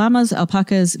conquest, llamas,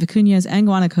 alpacas, vicuñas, and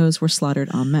guanacos were slaughtered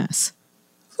en masse.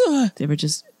 They were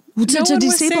just to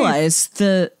destabilize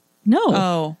the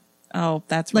Oh,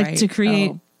 that's right. Like to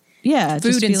create,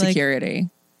 food insecurity.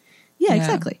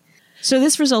 Exactly. So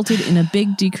this resulted in a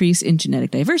big decrease in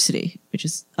genetic diversity, which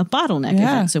is a bottleneck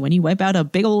event. So when you wipe out a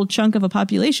big old chunk of a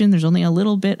population, there's only a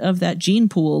little bit of that gene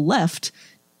pool left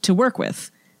to work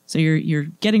with. So you're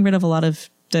getting rid of a lot of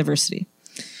diversity.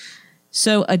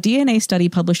 So a DNA study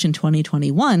published in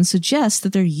 2021 suggests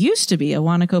that there used to be a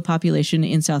guanaco population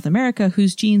in South America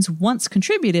whose genes once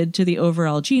contributed to the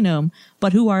overall genome,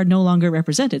 but who are no longer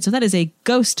represented. So that is a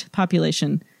ghost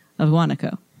population of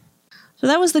guanaco. So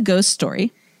that was the ghost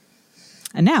story.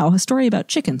 And now a story about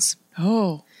chickens.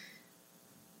 Oh,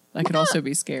 that could also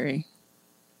be scary.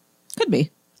 Could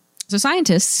be. So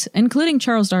scientists, including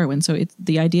Charles Darwin, so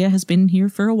the idea has been here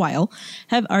for a while,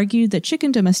 have argued that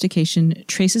chicken domestication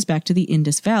traces back to the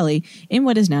Indus Valley in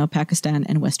what is now Pakistan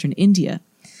and Western India.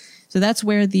 So that's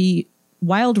where the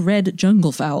wild red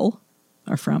jungle fowl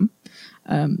are from.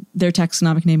 Their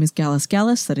taxonomic name is Gallus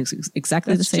gallus. That is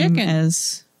exactly the same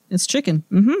as it's chicken.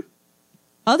 Mm-hmm.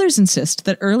 Others insist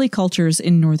that early cultures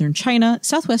in northern China,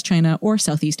 southwest China, or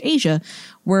Southeast Asia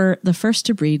were the first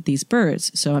to breed these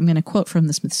birds. So I'm going to quote from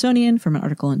the Smithsonian from an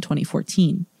article in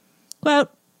 2014. Quote,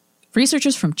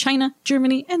 researchers from China,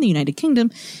 Germany, and the United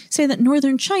Kingdom say that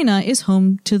northern China is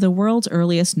home to the world's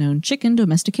earliest known chicken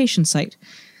domestication site,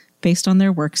 based on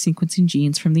their work sequencing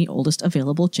genes from the oldest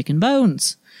available chicken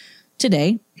bones.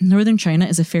 Today, northern China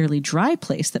is a fairly dry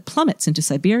place that plummets into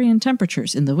Siberian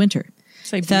temperatures in the winter.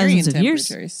 Siberian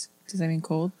temperatures. Does that mean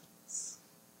cold?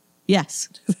 Yes.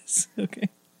 Okay.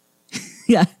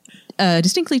 Yeah.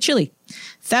 Distinctly chilly.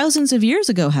 Thousands of years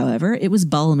ago, however, it was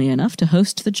balmy enough to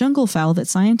host the jungle fowl that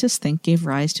scientists think gave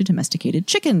rise to domesticated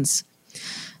chickens.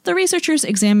 The researchers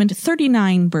examined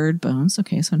 39 bird bones.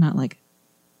 Okay, so not like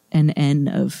an N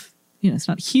of, it's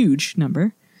not a huge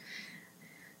number.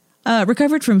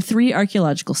 Recovered from 3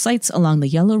 archaeological sites along the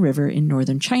Yellow River in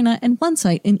northern China and 1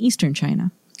 site in eastern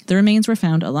China. The remains were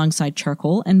found alongside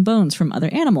charcoal and bones from other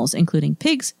animals, including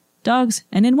pigs, dogs,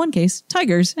 and in one case,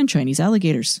 tigers and Chinese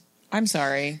alligators. I'm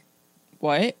sorry.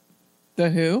 What? The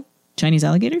who? Chinese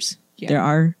alligators? Yeah. There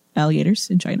are alligators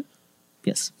in China.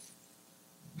 Yes.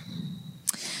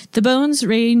 The bones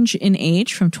range in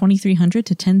age from 2,300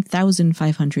 to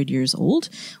 10,500 years old,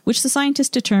 which the scientists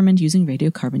determined using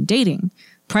radiocarbon dating.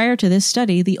 Prior to this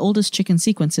study, the oldest chicken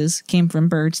sequences came from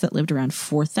birds that lived around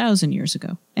 4,000 years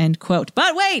ago. End quote.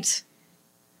 But wait!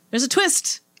 There's a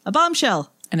twist! A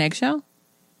bombshell! An eggshell?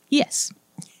 Yes.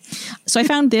 So I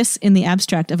found this in the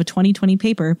abstract of a 2020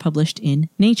 paper published in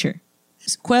Nature.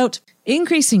 Quote,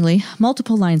 increasingly,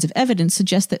 multiple lines of evidence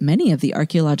suggest that many of the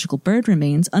archaeological bird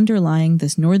remains underlying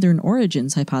this northern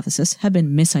origins hypothesis have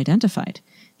been misidentified.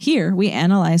 Here, we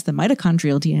analyze the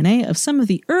mitochondrial DNA of some of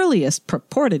the earliest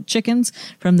purported chickens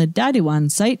from the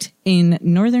Dadiwan site in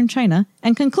northern China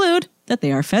and conclude that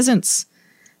they are pheasants.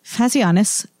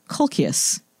 Phasianus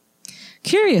colchius.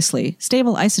 Curiously,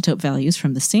 stable isotope values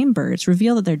from the same birds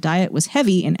reveal that their diet was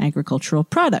heavy in agricultural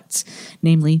products,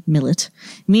 namely millet,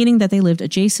 meaning that they lived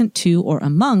adjacent to or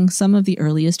among some of the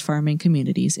earliest farming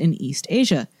communities in East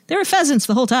Asia. They were pheasants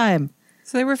the whole time.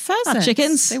 So they were pheasants. Not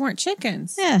chickens. They weren't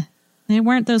chickens. Yeah. They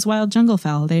weren't those wild jungle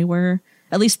fowl. They were,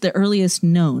 at least the earliest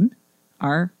known,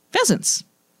 are pheasants.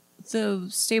 So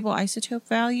stable isotope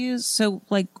values. So,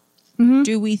 like,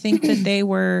 do we think that they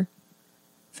were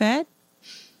fed?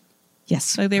 Yes,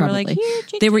 so they probably. were like, here,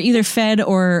 chicken. They were either fed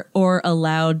or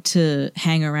allowed to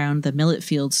hang around the millet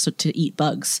fields to eat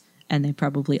bugs, and they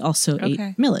probably also ate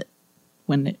millet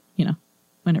when it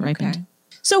ripened.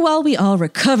 So while we all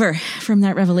recover from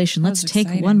that revelation, let's take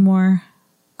one more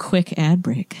quick ad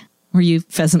break. Were you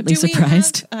pheasantly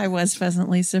surprised? I was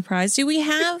pheasantly surprised. Do we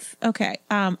have? Okay.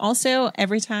 Also,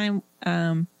 every time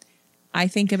I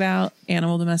think about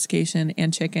animal domestication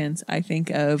and chickens, I think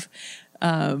of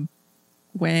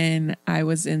when I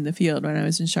was in the field, when I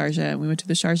was in Sharjah, and we went to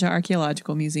the Sharjah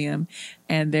Archaeological Museum,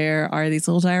 and there are these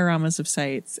little dioramas of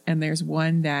sites, and there's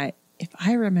one that, if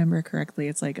I remember correctly,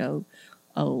 it's like a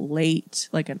late,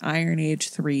 like an Iron Age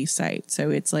 3 site. So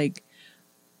it's like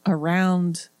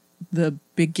around the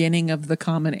beginning of the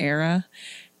Common Era,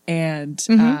 and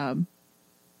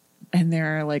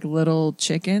there are like little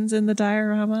chickens in the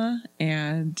diorama,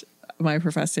 and my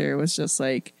professor was just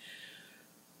like,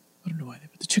 I don't know why they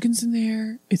put the chickens in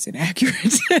there. It's inaccurate.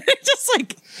 Just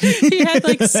like, he had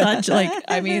like such like,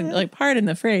 I mean, like, pardon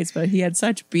the phrase, but he had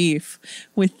such beef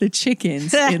with the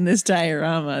chickens in this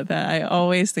diorama that I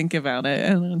always think about it.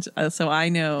 And so I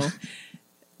know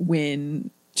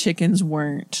when chickens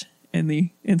weren't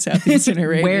in Southeastern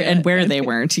Arabia. where they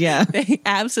weren't. Yeah. They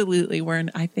absolutely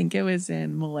weren't. I think it was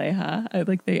in Malayha.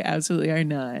 Like, they absolutely are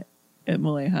not at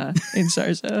Malayha in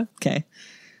Sharjah. Okay.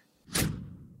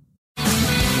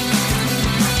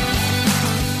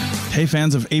 Hey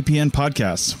fans of APN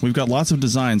podcasts, we've got lots of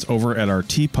designs over at our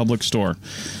TeePublic store.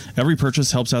 Every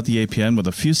purchase helps out the APN with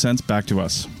a few cents back to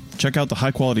us. Check out the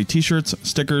high quality t-shirts,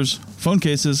 stickers, phone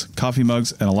cases, coffee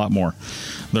mugs, and a lot more.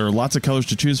 There are lots of colors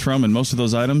to choose from in most of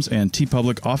those items, and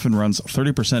TeePublic often runs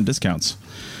 30% discounts.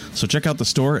 So check out the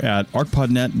store at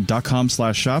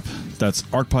arcpodnet.com/shop. That's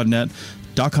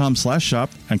arcpodnet.com/shop,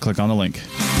 and click on the link.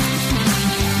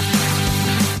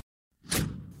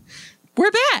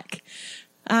 We're back.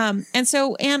 And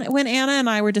so when Anna and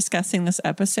I were discussing this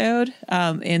episode,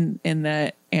 in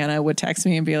that Anna would text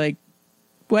me and be like,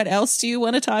 what else do you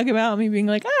want to talk about? Me being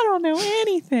like, I don't know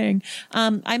anything.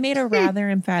 I made a rather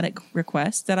emphatic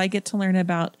request that I get to learn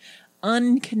about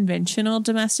unconventional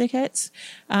domesticates,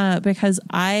 because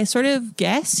I sort of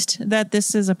guessed that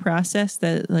this is a process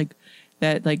that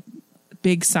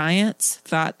big science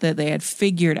thought that they had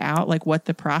figured out like what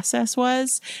the process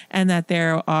was, and that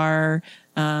there are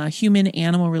human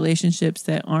animal relationships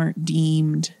that aren't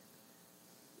deemed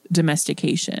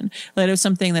domestication. That it was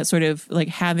something that sort of like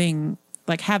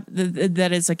that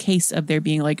is a case of there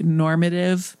being like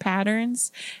normative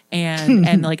patterns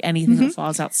and like anything that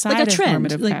falls outside like a of trend.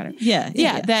 normative Like, pattern.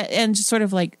 Yeah. That, and just sort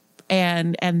of like,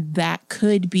 and that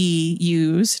could be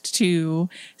used to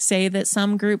say that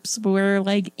some groups were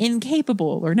like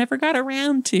incapable or never got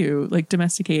around to like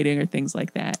domesticating or things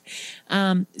like that.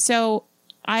 So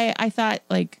I thought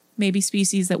like maybe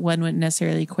species that one wouldn't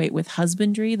necessarily equate with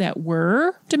husbandry that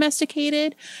were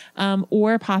domesticated,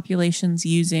 or populations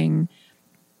using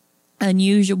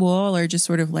unusual or just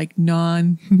sort of like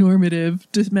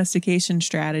non-normative domestication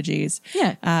strategies.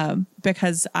 Yeah.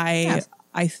 Because I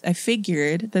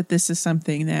figured that this is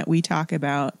something that we talk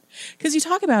about, because you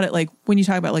talk about it like when you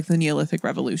talk about like the Neolithic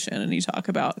Revolution, and you talk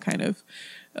about kind of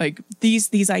like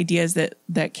these ideas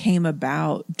that came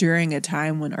about during a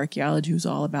time when archaeology was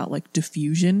all about like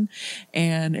diffusion,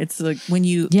 and it's like when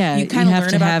you kind of learn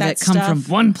to about have that it come stuff from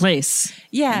one place.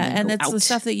 Yeah, and it's out. the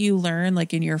stuff that you learn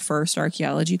like in your first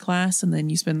archaeology class, and then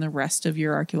you spend the rest of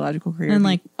your archaeological career And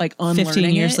like unlearning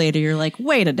 15 years it. later, you're like,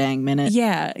 wait a dang minute.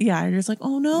 Yeah, you're just like,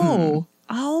 oh no.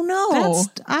 Oh no!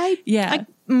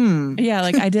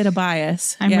 Like I did a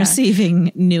bias. I'm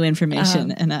receiving new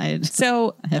information, and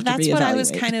so have that's to what I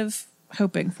was reevaluate. kind of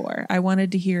hoping for. I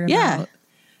wanted to hear about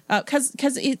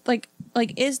because it like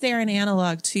is there an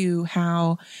analog to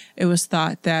how it was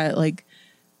thought that like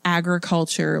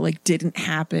agriculture like didn't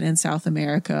happen in South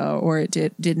America, or it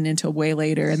didn't until way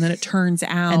later, and then it turns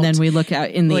out, and then we look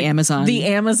out in the Amazon. The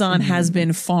Amazon has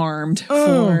been farmed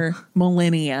for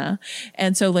millennia,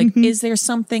 and so like, is there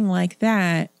something like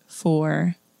that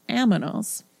for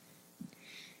aminals?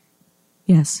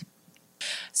 Yes.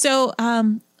 So,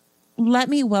 let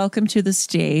me welcome to the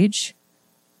stage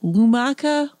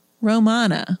Lumaca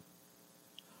romana,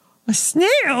 a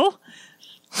snail.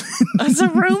 It's a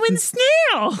Roman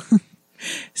snail.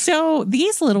 So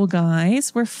these little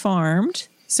guys were farmed.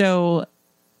 So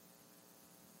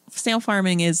snail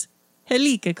farming is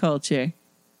helicoculture.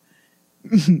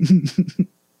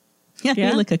 Yeah,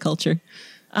 helicoculture.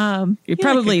 You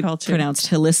probably pronounced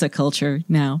heliciculture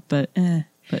now, but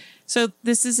so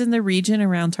this is in the region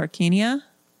around Tarquinia,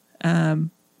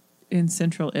 in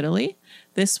central Italy.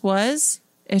 This was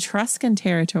Etruscan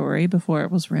territory before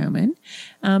it was Roman,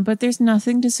 but there's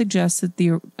nothing to suggest that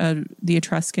the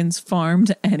Etruscans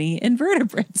farmed any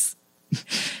invertebrates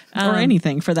or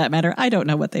anything for that matter. I don't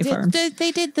know what they farmed.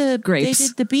 They did the grapes. They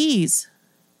did the bees.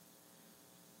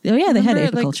 Oh yeah, they had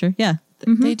apiculture. Yeah,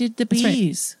 they did the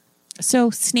bees. Right. So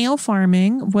snail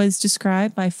farming was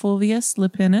described by Fulvius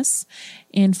Lepinus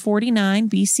in 49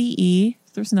 BCE.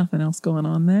 There's nothing else going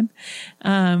on then,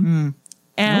 and.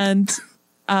 Nope.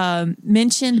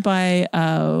 Mentioned by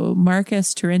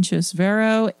Marcus Terentius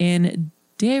Varro in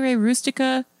De Re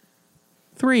Rustica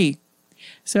 3.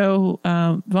 So,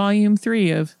 volume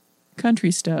 3 of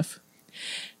country stuff.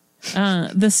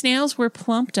 The snails were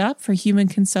plumped up for human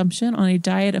consumption on a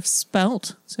diet of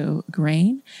spelt, so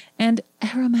grain, and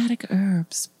aromatic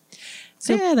herbs.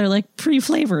 So, yeah, they're like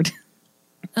pre-flavored.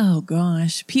 Oh,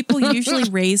 gosh. People usually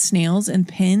raise snails in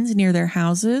pens near their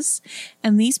houses,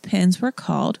 and these pens were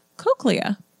called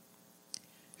cochlea.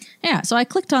 Yeah, so I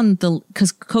clicked on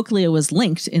because cochlea was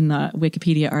linked in the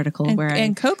Wikipedia article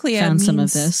and cochlea found some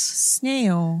of this.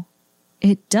 Snail.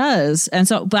 It does. And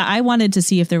so, but I wanted to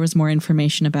see if there was more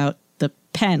information about the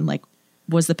pen. Like,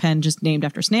 was the pen just named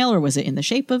after snail, or was it in the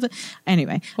shape of it?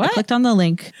 Anyway, I clicked on the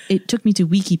link. It took me to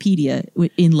Wikipedia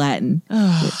in Latin,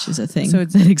 which is a thing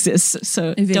that exists.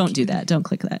 So don't do that. Don't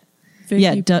click that.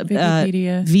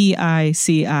 Wikipedia.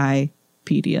 Vici-pedia.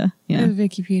 Yeah.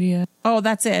 Wikipedia. Oh,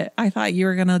 that's it. I thought you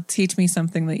were going to teach me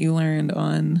something that you learned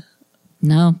on.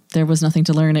 No, there was nothing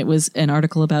to learn. It was an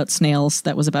article about snails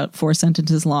that was about 4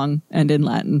 sentences long and in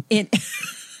Latin.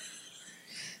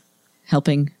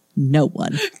 Helping no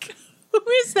one. Who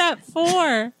is that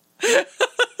for?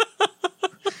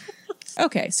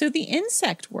 Okay, so the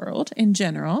insect world in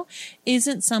general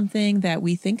isn't something that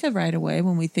we think of right away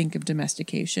when we think of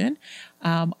domestication.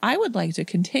 I would like to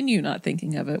continue not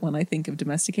thinking of it when I think of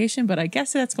domestication, but I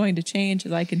guess that's going to change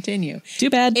as I continue. Too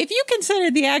bad. If you consider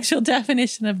the actual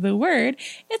definition of the word,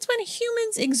 it's when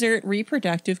humans exert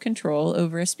reproductive control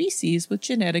over a species with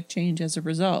genetic change as a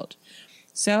result.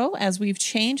 So, as we've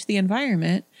changed the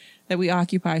environment that we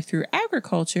occupy through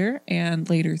agriculture and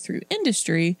later through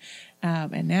industry,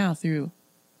 and now through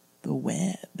the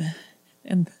web,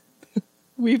 and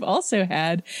we've also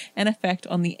had an effect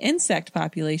on the insect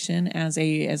population as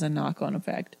a knock-on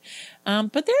effect.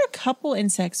 But there are a couple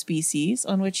insect species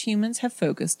on which humans have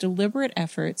focused deliberate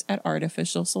efforts at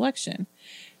artificial selection: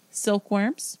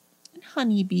 silkworms and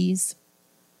honeybees.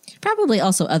 Probably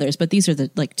also others, but these are the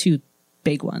two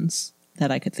big ones that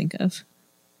I could think of.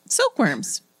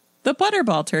 Silkworms, the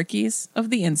butterball turkeys of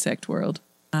the insect world.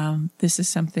 This is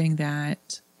something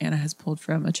that Anna has pulled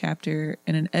from a chapter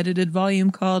in an edited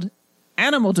volume called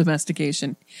Animal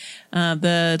Domestication.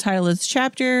 The title of this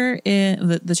chapter,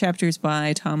 the chapter is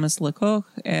by Thomas Lecoq,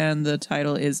 and the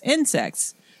title is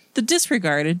Insects, the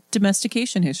Disregarded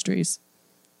Domestication Histories.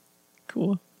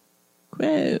 Cool.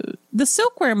 Quote. The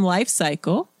silkworm life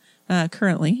cycle,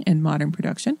 currently in modern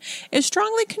production, is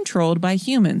strongly controlled by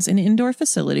humans in indoor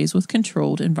facilities with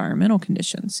controlled environmental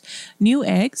conditions. New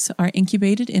eggs are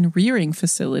incubated in rearing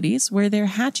facilities where their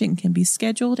hatching can be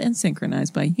scheduled and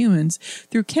synchronized by humans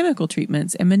through chemical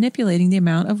treatments and manipulating the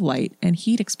amount of light and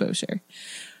heat exposure.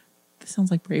 This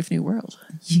sounds like Brave New World.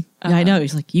 I know.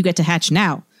 He's like, you get to hatch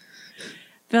now.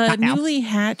 The newly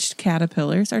hatched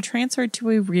caterpillars are transferred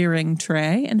to a rearing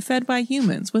tray and fed by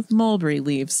humans with mulberry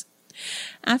leaves.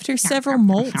 After several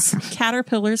molts,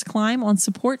 caterpillars climb on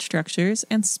support structures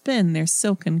and spin their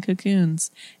silken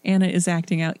cocoons. Anna is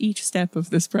acting out each step of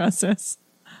this process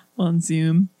on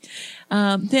Zoom.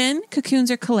 Then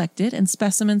cocoons are collected and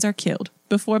specimens are killed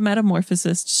before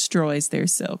metamorphosis destroys their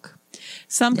silk.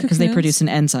 Because they produce an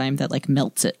enzyme that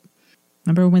melts it.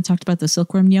 Remember when we talked about the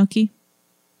silkworm gnocchi?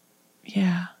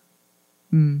 Yeah.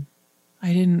 I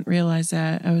didn't realize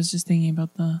that. I was just thinking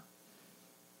about the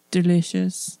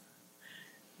delicious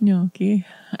Gnocchi.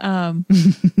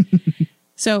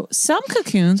 So some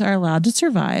cocoons are allowed to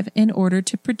survive in order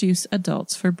to produce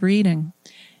adults for breeding.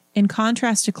 In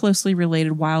contrast to closely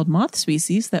related wild moth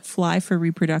species that fly for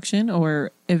reproduction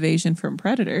or evasion from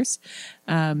predators,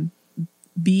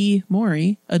 bee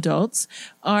mori adults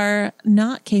are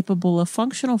not capable of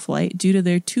functional flight due to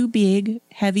their too big,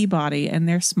 heavy body and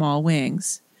their small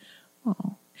wings.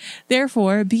 Oh.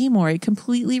 Therefore, bee mori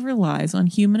completely relies on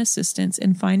human assistance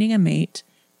in finding a mate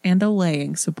and a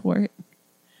laying support.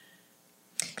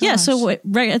 Yeah, so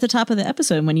right at the top of the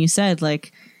episode, when you said,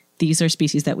 like, these are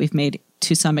species that we've made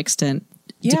to some extent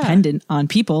dependent on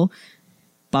people,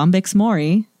 Bombyx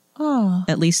mori,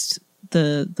 at least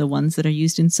the ones that are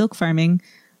used in silk farming,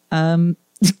 can't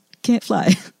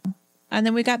fly. And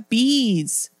then we got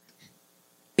bees.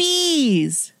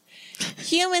 Bees!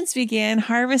 Humans began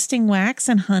harvesting wax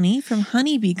and honey from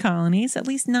honeybee colonies at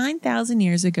least 9,000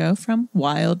 years ago from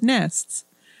wild nests.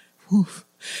 Oof.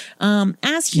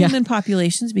 As human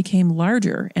populations became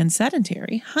larger and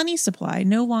sedentary, honey supply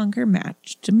no longer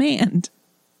matched demand.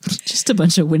 Just a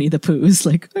bunch of Winnie the Poohs,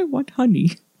 like, I want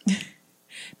honey.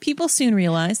 People soon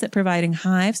realized that providing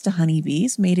hives to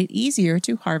honeybees made it easier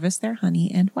to harvest their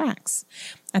honey and wax.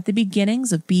 At the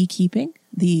beginnings of beekeeping,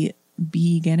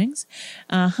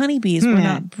 honeybees were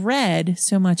not bred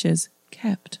so much as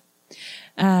kept.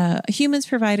 Humans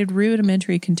provided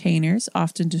rudimentary containers,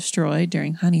 often destroyed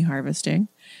during honey harvesting,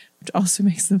 which also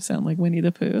makes them sound like Winnie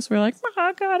the Pooh. So we're like,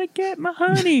 I gotta get my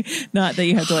honey. Not that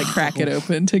you have to like crack it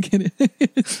open to get it.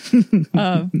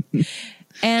 And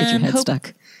get your head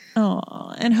stuck.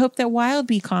 And hope that wild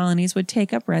bee colonies would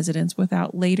take up residence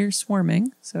without later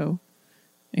swarming. So,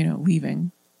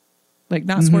 leaving. Like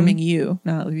not swarming you,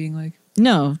 not leaving like.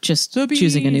 No, just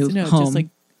choosing a new home. Just like,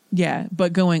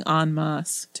 but going en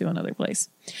masse to another place.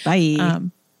 Bye.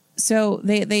 So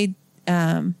they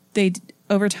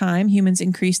over time, humans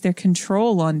increased their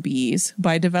control on bees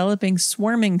by developing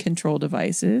swarming control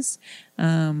devices,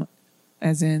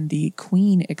 as in the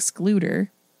queen excluder.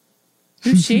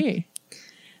 Who's she?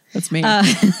 That's me.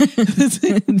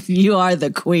 You are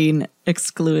the queen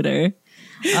excluder.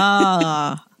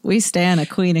 We stand a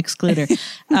queen excluder.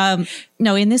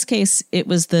 No, in this case, it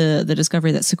was the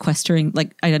discovery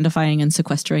that identifying and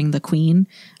sequestering the queen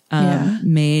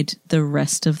made the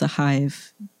rest of the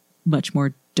hive much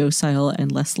more docile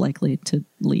and less likely to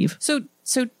leave. So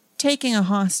taking a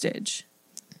hostage.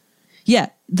 Yeah,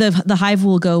 the hive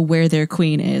will go where their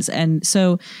queen is. And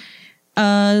so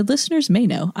listeners may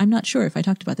know, I'm not sure if I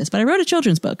talked about this, but I wrote a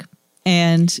children's book.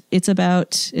 And it's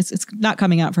not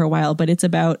coming out for a while, but it's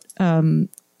about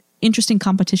interesting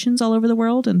competitions all over the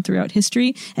world and throughout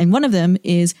history. And one of them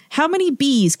is, how many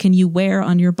bees can you wear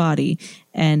on your body?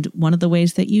 And one of the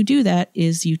ways that you do that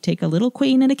is you take a little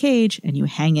queen in a cage and you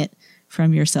hang it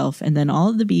from yourself. And then all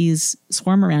of the bees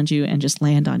swarm around you and just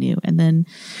land on you. And then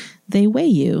they weigh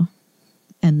you.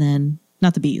 And then,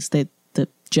 not the bees, the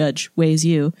judge weighs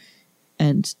you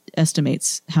and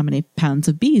estimates how many pounds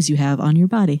of bees you have on your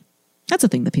body. That's a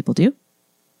thing that people do.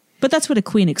 But that's what a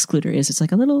queen excluder is. It's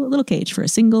like a little cage for a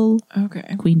single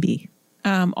queen bee.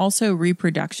 Also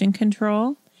reproduction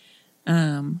control,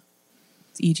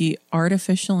 e.g.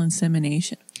 artificial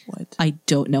insemination. What? I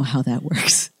don't know how that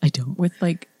works. I don't. With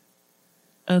like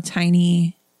a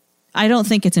tiny... I don't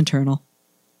think it's internal.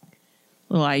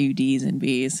 Little IUDs and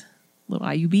bees. Little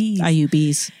IUBs.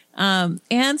 IUBs.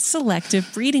 And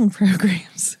selective breeding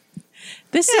programs.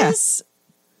 This is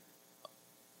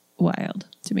wild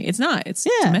to me. It's not. It's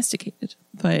domesticated.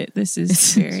 But this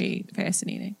is very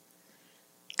fascinating.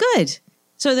 Good.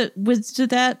 So did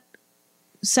that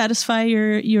satisfy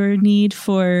your need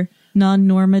for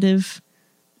non-normative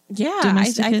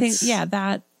I think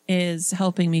that is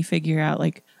helping me figure out,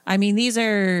 like, I mean, these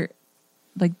are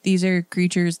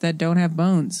creatures that don't have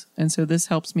bones. And so this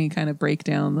helps me kind of break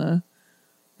down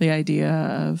the idea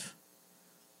of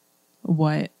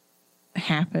what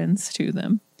happens to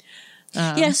them.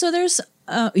 So there's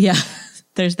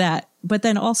there's that. But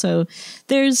then also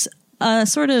there's a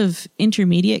sort of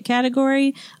intermediate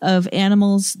category of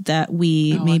animals that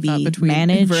we maybe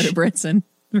manage. Vertebrates and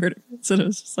vertebrates. And it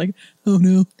was just like, oh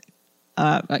no.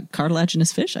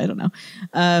 Cartilaginous fish? I don't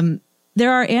know.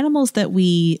 There are animals that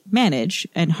we manage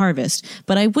and harvest,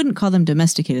 but I wouldn't call them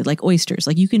domesticated, like oysters.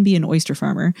 Like, you can be an oyster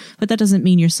farmer, but that doesn't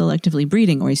mean you're selectively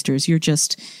breeding oysters. You're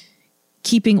just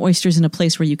keeping oysters in a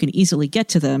place where you can easily get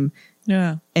to them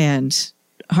and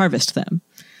harvest them.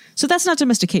 So that's not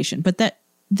domestication, but that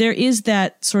there is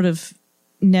that sort of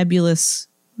nebulous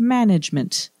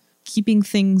management, keeping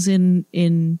things in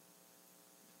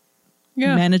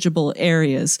manageable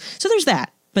areas. So there's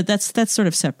that, but that's sort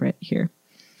of separate here.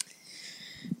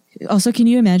 Also, can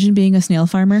you imagine being a snail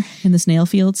farmer in the snail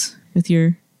fields with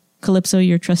your Calypso,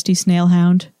 your trusty snail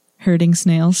hound, herding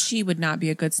snails? She would not be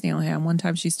a good snail hound. One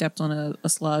time she stepped on a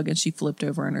slug and she flipped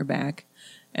over on her back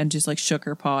and just like shook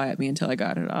her paw at me until I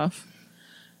got it off.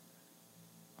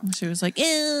 She was like,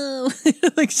 ew.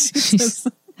 Like she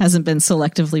hasn't been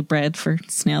selectively bred for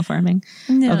snail farming.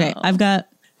 No. Okay, I've got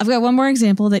one more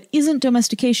example that isn't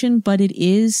domestication, but it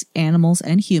is animals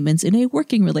and humans in a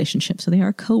working relationship. So they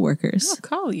are co-workers. Oh,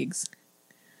 colleagues.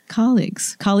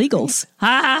 Colleagles.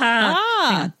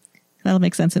 That'll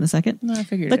make sense in a second. No, I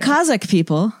figured the Kazakh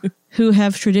people, who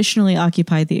have traditionally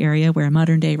occupied the area where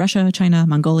modern-day Russia, China,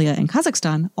 Mongolia, and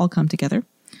Kazakhstan all come together,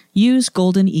 use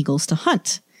golden eagles to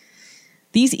hunt.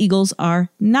 These eagles are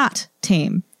not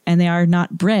tame, and they are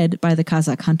not bred by the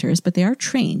Kazakh hunters, but they are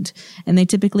trained, and they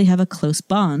typically have a close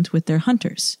bond with their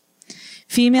hunters.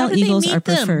 Female eagles are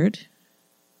preferred.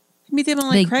 Meet them on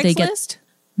like Craigslist?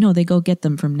 No, they go get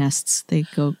them from nests. They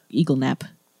go eagle nap.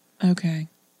 Okay.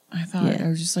 I thought, I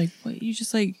was just like, what? You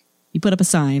just like... You put up a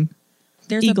sign.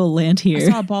 There's eagle land here. I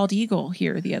saw a bald eagle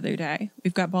here the other day.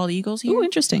 We've got bald eagles here. Oh,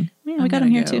 interesting. Yeah, we got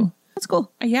them here too. That's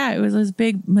cool. Yeah, it was this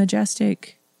big,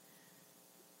 majestic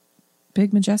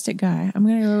guy. I'm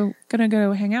gonna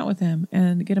go hang out with him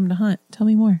and get him to hunt. Tell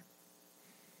me more.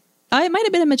 It might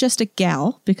have been a majestic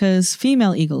gal because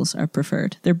female eagles are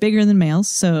preferred. They're bigger than males.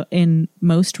 So in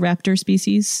most raptor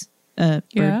species,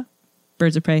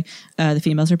 birds of prey, the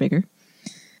females are bigger.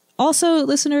 Also,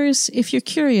 listeners, if you're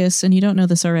curious and you don't know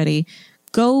this already,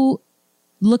 go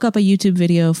look up a YouTube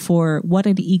video for what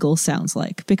an eagle sounds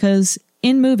like. Because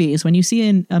in movies, when you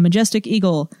see a majestic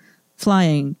eagle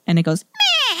flying and it goes,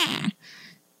 meh,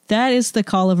 that is the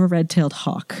call of a red-tailed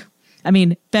hawk. I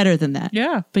mean, better than that.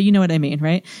 Yeah. But you know what I mean,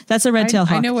 right? That's a red-tailed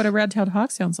hawk. I know what a red-tailed hawk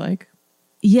sounds like.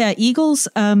 Yeah, eagles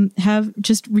have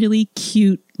just really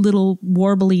cute little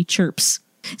warbly chirps.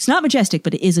 It's not majestic,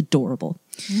 but it is adorable.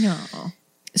 No.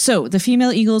 So the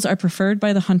female eagles are preferred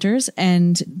by the hunters,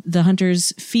 and the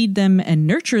hunters feed them and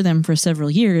nurture them for several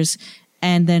years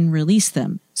and then release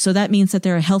them. So that means that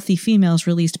there are healthy females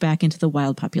released back into the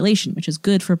wild population, which is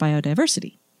good for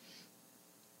biodiversity.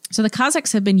 So the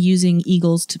Kazakhs have been using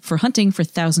eagles for hunting for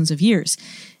thousands of years.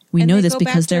 We know this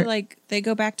because they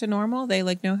go back to normal. They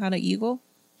like know how to eagle.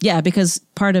 Yeah, because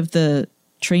part of the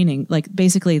training, like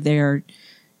basically they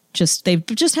just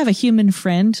have a human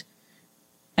friend,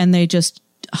 and they just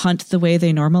hunt the way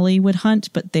they normally would hunt,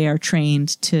 but they are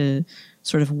trained to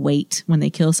sort of wait when they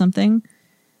kill something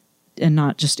and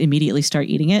not just immediately start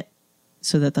eating it,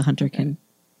 so that the hunter can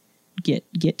get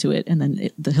to it, and then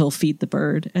he'll feed the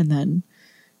bird, and then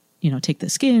take the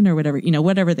skin or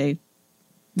whatever they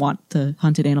want the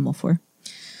hunted animal for.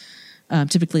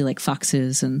 Typically like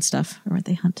foxes and stuff are what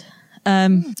they hunt.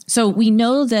 So we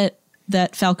know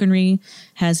that falconry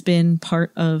has been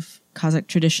part of Kazakh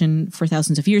tradition for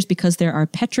thousands of years because there are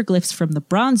petroglyphs from the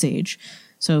Bronze Age,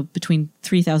 so between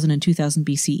 3000 and 2000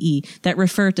 BCE, that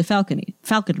refer to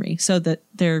falconry, so that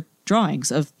they're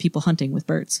drawings of people hunting with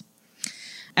birds.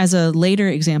 As a later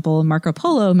example, Marco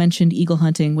Polo mentioned eagle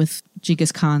hunting with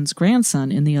Genghis Khan's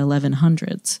grandson in the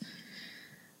 1100s.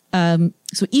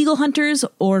 So eagle hunters,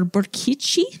 or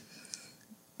burkitshi,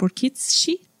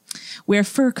 wear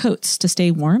fur coats to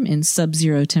stay warm in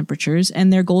sub-zero temperatures,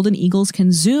 and their golden eagles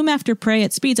can zoom after prey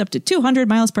at speeds up to 200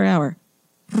 miles per hour.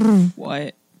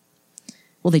 What?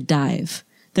 Well, they dive.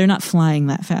 They're not flying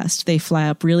that fast. They fly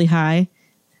up really high,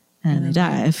 and they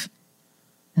dive,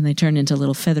 and they turn into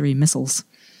little feathery missiles.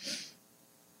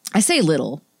 I say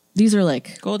little. These are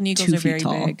like golden eagles 2 are feet very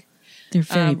tall. big. They're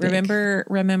very big.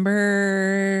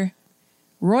 Remember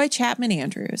Roy Chapman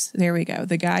Andrews. There we go.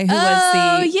 The guy who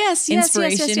was the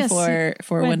inspiration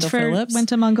for Wendell Phillips. Went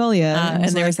to Mongolia. And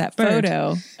there was that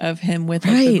photo of him with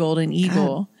the golden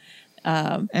eagle.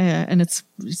 And it's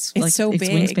like so its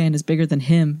big. wingspan is bigger than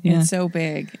him. Yeah. It's so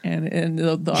big. And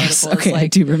the article is okay, like, I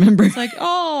do remember. It's like,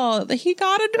 oh, he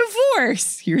got a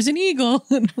divorce. Here's an eagle.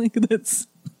 And like that's.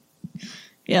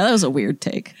 Yeah, that was a weird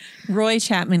take. Roy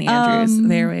Chapman Andrews.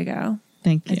 There we go.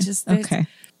 Thank you. Okay.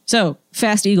 So,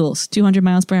 fast eagles, 200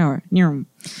 miles per hour.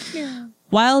 Yeah.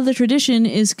 While the tradition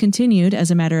is continued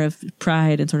as a matter of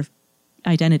pride and sort of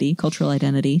identity, cultural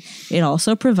identity, it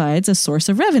also provides a source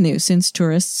of revenue since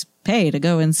tourists pay to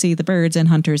go and see the birds and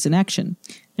hunters in action.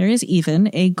 There is even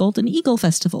a Golden Eagle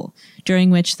Festival, during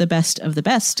which the best of the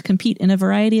best compete in a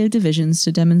variety of divisions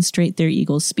to demonstrate their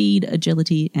eagle's speed,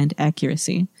 agility, and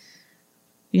accuracy.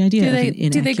 The idea of an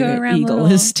inaccurate eagle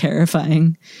is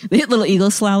terrifying. They hit little eagle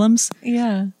slaloms.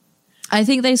 Yeah. I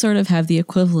think they sort of have the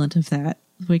equivalent of that.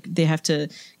 Like they have to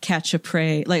catch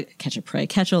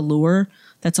a lure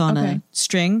that's on a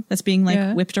string that's being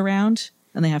whipped around,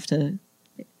 and they have to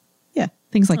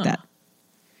things like that.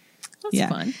 That's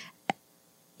fun.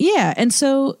 Yeah. And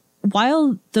so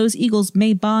while those eagles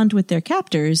may bond with their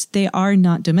captors, they are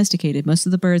not domesticated. Most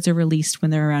of the birds are released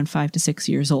when they're around 5 to 6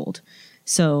 years old.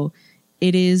 So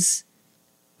it is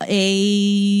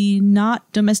a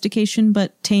not domestication,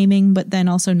 but taming, but then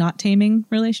also not taming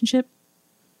relationship.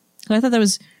 So I thought that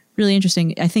was really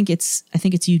interesting. I think it's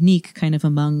unique kind of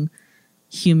among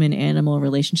human animal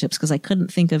relationships, because I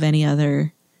couldn't think of any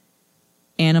other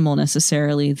animal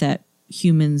necessarily that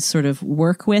humans sort of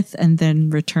work with and then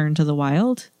return to the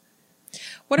wild.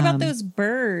 What about those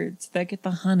birds that get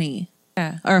the honey?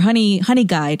 Yeah. Or honey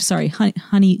guide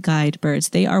birds.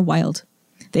 They are wild.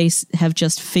 They have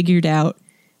just figured out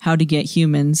how to get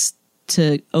humans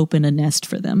to open a nest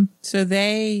for them. So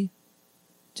they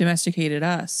domesticated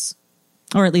us.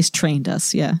 Or at least trained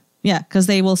us. Yeah. Yeah. Because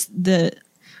they will, the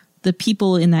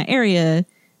people in that area,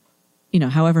 you know,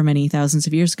 however many thousands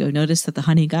of years ago, noticed that the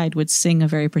honey guide would sing a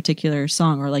very particular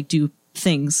song or like do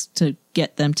things to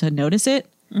get them to notice it.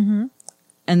 Mm-hmm.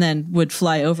 And then would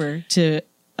fly over to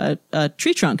a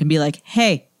tree trunk and be like,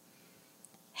 hey.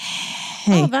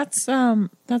 Oh, that's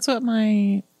what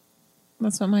my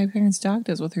parents' dog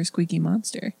does with her squeaky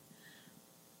monster.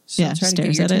 She'll try to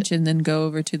get your attention, then go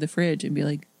over to the fridge and be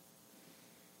like,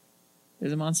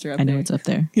 there's a monster up there. I know it's up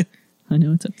there. Yeah. I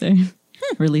know it's up there.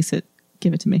 Release it.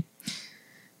 Give it to me.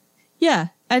 Yeah.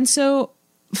 And so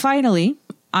finally,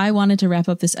 I wanted to wrap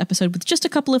up this episode with just a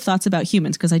couple of thoughts about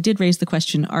humans, because I did raise the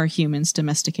question, are humans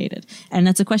domesticated? And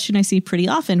that's a question I see pretty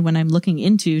often when I'm looking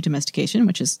into domestication,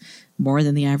 which is more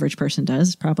than the average person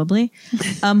does, probably.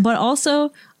 But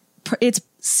also, it's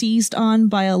seized on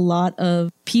by a lot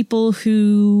of people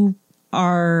who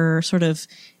are sort of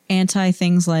anti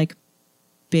things like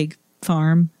big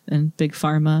farm and big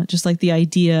pharma, just like the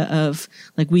idea of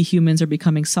like we humans are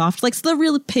becoming soft, like the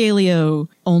real paleo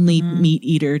only meat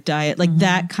eater diet, like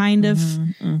that kind of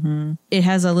it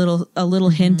has a little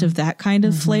hint of that kind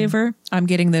of flavor. I'm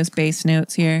getting those bass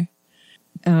notes here.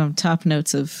 Top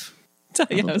notes of yeah,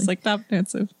 it was like top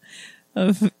notes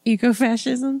of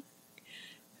eco-fascism.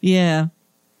 Yeah.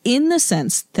 In the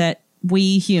sense that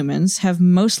we humans have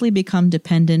mostly become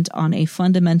dependent on a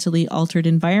fundamentally altered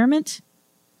environment.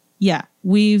 Yeah,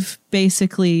 we've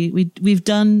basically, we've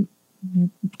done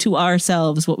to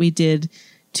ourselves what we did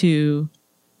to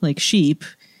like sheep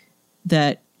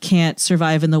that can't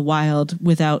survive in the wild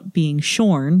without being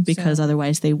shorn, because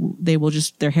otherwise they will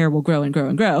just, their hair will grow and grow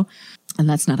and grow. And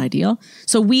that's not ideal.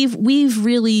 So we've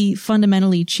really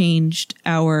fundamentally changed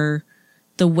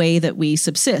the way that we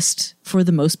subsist for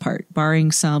the most part,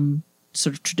 barring some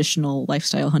sort of traditional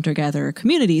lifestyle hunter-gatherer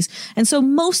communities. And so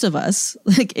most of us,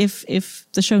 like if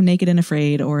the show Naked and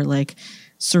Afraid or like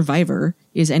Survivor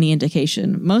is any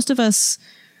indication, most of us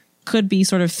could be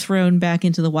sort of thrown back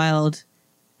into the wild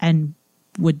and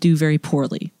would do very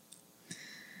poorly.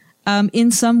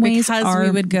 In some ways, because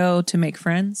we would go to make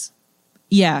friends.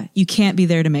 Yeah, you can't be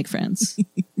there to make friends.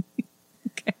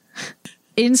 Okay.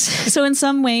 In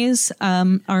some ways,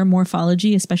 our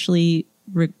morphology, especially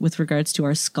with regards to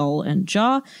our skull and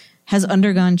jaw, has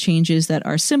undergone changes that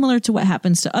are similar to what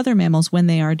happens to other mammals when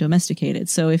they are domesticated.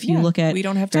 So if you look at we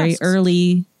don't have very tusks.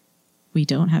 early, we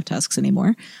don't have tusks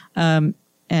anymore. And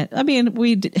I mean,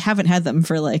 we haven't had them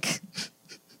for like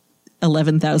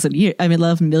 11,000 years. I mean,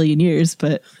 11 million years,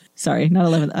 but sorry, not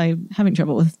 11. I'm having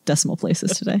trouble with decimal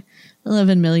places today.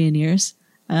 11 million years.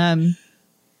 And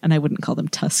I wouldn't call them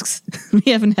tusks.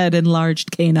 We haven't had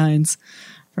enlarged canines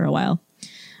for a while.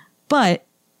 But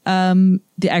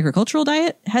the agricultural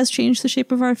diet has changed the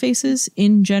shape of our faces.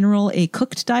 In general, a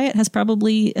cooked diet has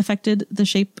probably affected the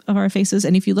shape of our faces.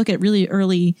 And if you look at really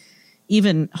early,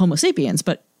 even Homo sapiens,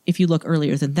 but if you look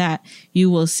earlier than that, you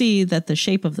will see that the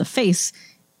shape of the face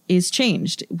is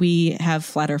changed. We have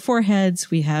flatter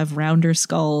foreheads. We have rounder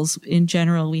skulls. In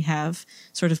general, we have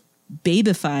sort of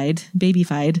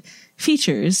babyfied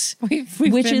features,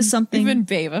 which is something. We've been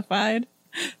babyfied.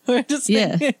 We're just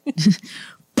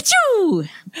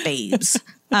babes.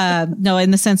 No,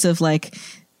 in the sense of like,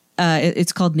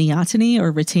 it's called neoteny,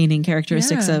 or retaining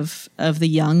characteristics of the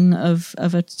young of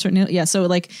a certain. Yeah. So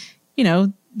like, you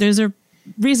know, there's a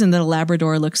reason that a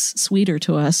Labrador looks sweeter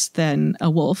to us than a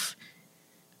wolf.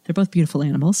 They're both beautiful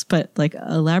animals, but like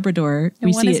a Labrador,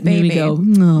 we see it and we go,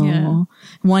 no,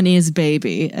 one is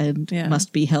baby and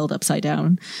must be held upside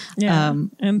down. Yeah.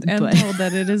 And told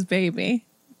that it is baby.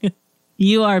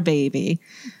 You are baby.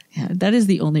 Yeah, that is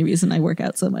the only reason I work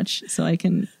out so much, so I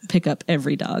can pick up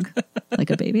every dog like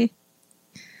a baby.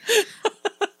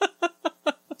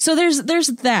 So there's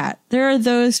that. There are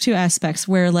those two aspects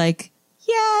where like,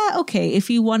 yeah, okay, if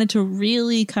you wanted to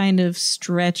really kind of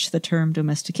stretch the term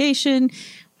domestication,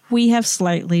 we have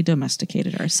slightly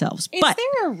domesticated ourselves. Is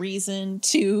there a reason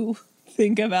to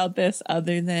think about this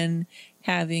other than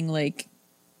having like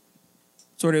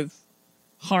sort of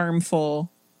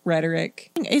harmful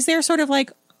rhetoric? Is there sort of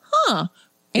like,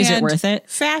 is it worth it?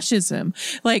 Fascism.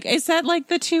 Like, is that like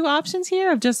the two options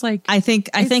here of just like, I think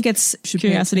it's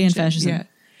curiosity and fascism.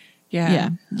 Yeah.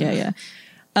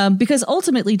 Because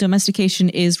ultimately domestication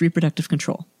is reproductive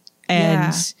control.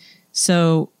 And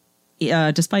so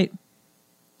despite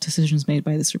decisions made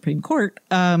by the Supreme Court,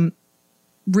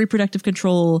 reproductive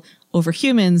control over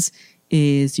humans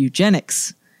is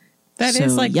eugenics. That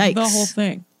is like yikes. The whole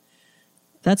thing.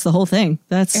 That's the whole thing.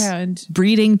 That's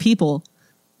breeding people.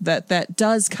 That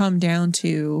does come down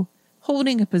to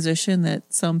holding a position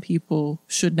that some people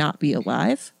should not be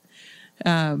alive.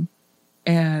 And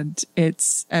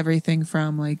it's everything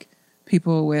from like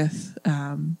people with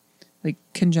like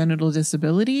congenital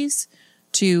disabilities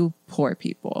to poor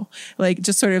people. Like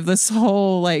just sort of this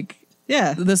whole like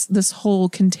this whole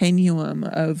continuum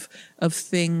of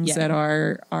things that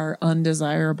are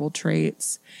undesirable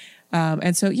traits.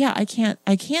 And so I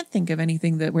can't think of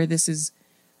anything where this is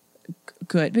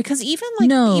good, because even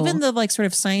the like sort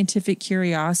of scientific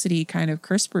curiosity kind of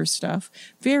CRISPR stuff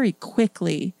very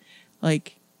quickly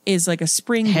like is like a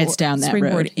heads down that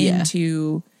springboard road.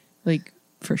 into like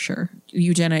for sure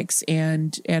eugenics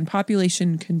and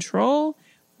population control,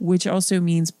 which also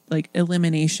means like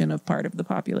elimination of part of the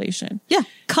population. Yeah,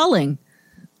 culling,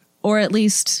 or at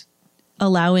least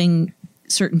allowing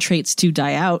certain traits to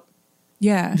die out.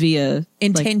 Yeah, via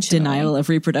like, denial of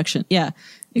reproduction. Yeah,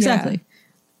 exactly. Yeah.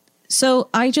 So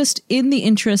I just, in the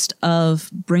interest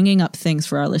of bringing up things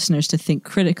for our listeners to think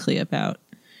critically about,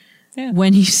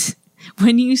 when you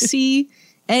see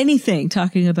anything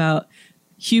talking about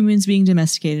humans being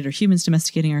domesticated or humans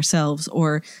domesticating ourselves,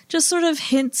 or just sort of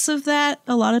hints of that,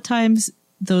 a lot of times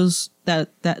those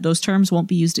terms won't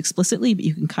be used explicitly, but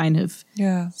you can kind of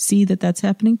see that that's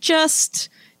happening. Just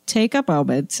take a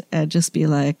moment and just be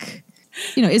like,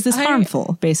 is this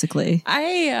harmful? Basically,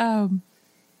 I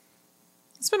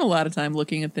spend a lot of time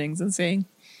looking at things and saying,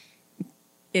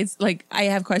 it's like, I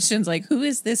have questions like, who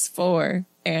is this for?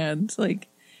 And like,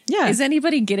 is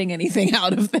anybody getting anything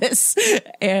out of this?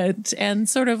 And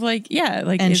sort of like,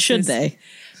 and should they?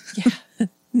 Yeah.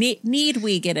 Need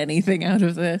we get anything out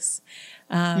of this?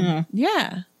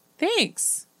 Yeah.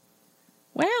 Thanks.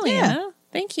 Wow, Anna.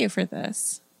 Thank you for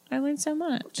this. I learned so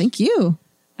much. Thank you.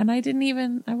 And I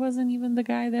wasn't even the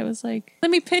guy that was like,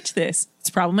 let me pitch this. It's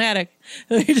problematic.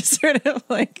 Just sort of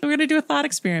like, we're going to do a thought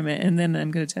experiment. And then I'm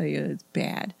going to tell you it's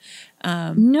bad.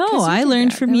 No, I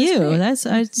learned from you. You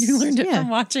learned it from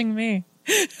watching me.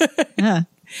 Yeah.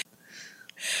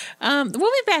 We'll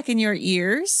be back in your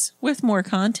ears with more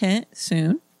content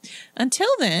soon. Until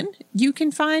then, you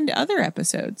can find other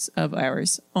episodes of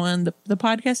ours on the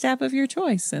podcast app of your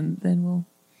choice. And then we'll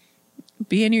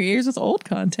be in your ears with old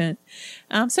content.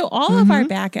 So all of our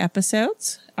back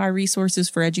episodes, our resources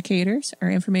for educators, our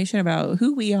information about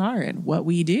who we are and what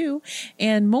we do,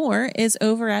 and more is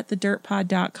over at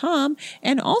thedirtpod.com.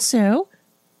 And also,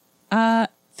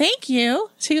 thank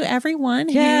you to everyone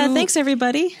thanks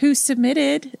everybody who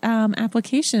submitted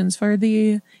applications for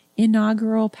the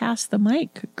inaugural Pass the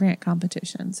Mic grant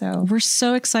competition. So we're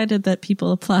so excited that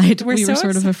people applied. We were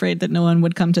sort of afraid that no one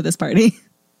would come to this party.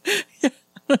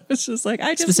 It's just like,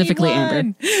 I just specifically need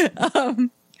one. Amber.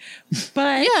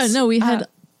 But we had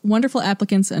wonderful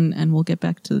applicants, and we'll get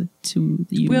back to you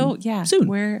soon.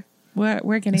 We're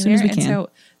getting as soon there. As we and can. So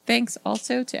thanks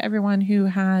also to everyone who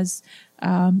has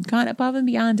gone above and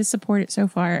beyond to support it so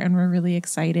far, and we're really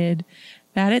excited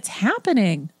that it's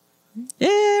happening.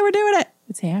 Yeah, we're doing it.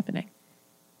 It's happening.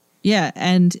 Yeah,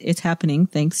 and it's happening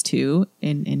thanks to,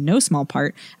 in no small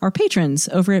part, our patrons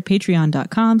over at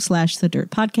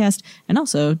patreon.com/thedirtpodcast, and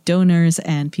also donors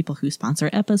and people who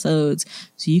sponsor episodes.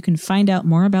 So you can find out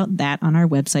more about that on our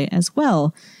website as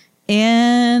well.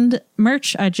 And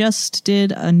merch, I just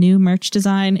did a new merch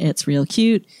design. It's real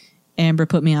cute. Amber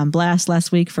put me on blast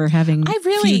last week for having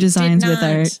few designs with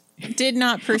our... Did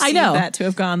not perceive that to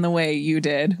have gone the way you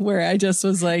did, where I just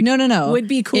was like, no. Would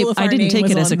be cool if I didn't take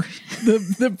it as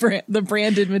the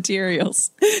branded materials.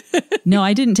 No,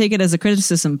 I didn't take it as a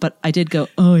criticism, but I did go,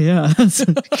 oh yeah, that's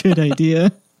a good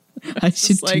idea. I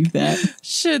should do that.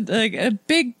 Like a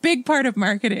big part of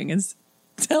marketing is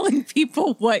telling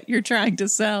people what you're trying to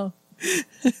sell.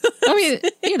 I mean,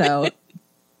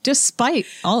 despite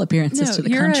all appearances to the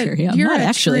contrary, I'm not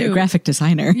actually a graphic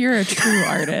designer. You're a true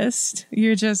artist.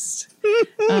 You're just,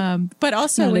 but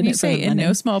also when you say in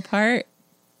no small part,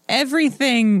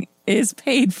 everything is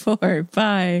paid for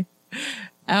by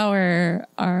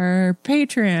our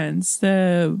patrons,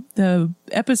 the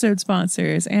episode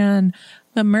sponsors, and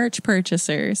the merch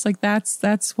purchasers. Like that's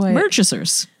what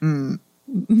Merchasers.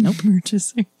 nope.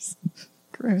 Purchasers.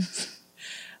 Gross.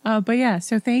 But yeah,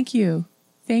 so thank you.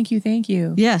 Yes. Thank you. Thank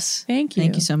you. Thank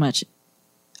you so much.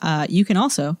 You can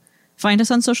also find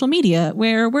us on social media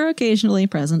where we're occasionally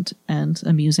present and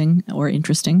amusing or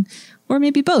interesting, or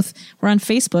maybe both. We're on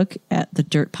Facebook at The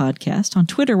Dirt Podcast. On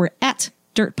Twitter, we're at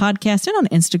Dirt Podcast. And on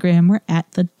Instagram, we're at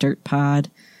The Dirt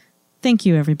Pod. Thank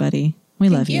you, everybody. We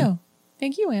love you.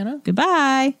 Thank you, Anna.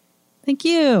 Goodbye. Thank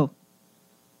you.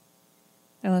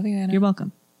 I love you, Anna. You're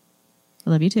welcome. I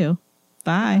love you too.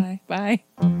 Bye. Bye.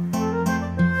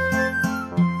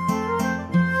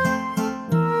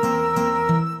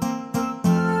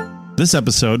 This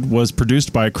episode was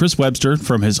produced by Chris Webster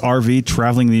from his RV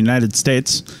traveling the United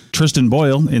States, Tristan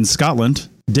Boyle in Scotland,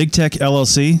 DigTech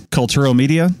LLC, Cultural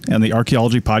Media, and the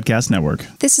Archaeology Podcast Network.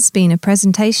 This has been a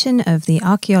presentation of the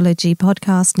Archaeology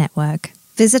Podcast Network.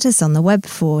 Visit us on the web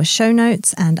for show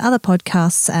notes and other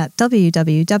podcasts at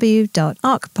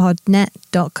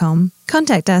www.archpodnet.com.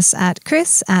 Contact us at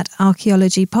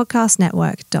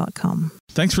chris@archaeologypodcastnetwork.com.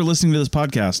 Thanks for listening to this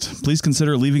podcast. Please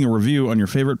consider leaving a review on your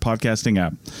favorite podcasting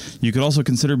app. You could also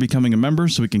consider becoming a member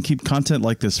so we can keep content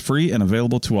like this free and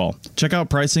available to all. Check out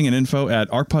pricing and info at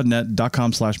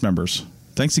archpodnet.com/members.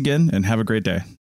 Thanks again and have a great day.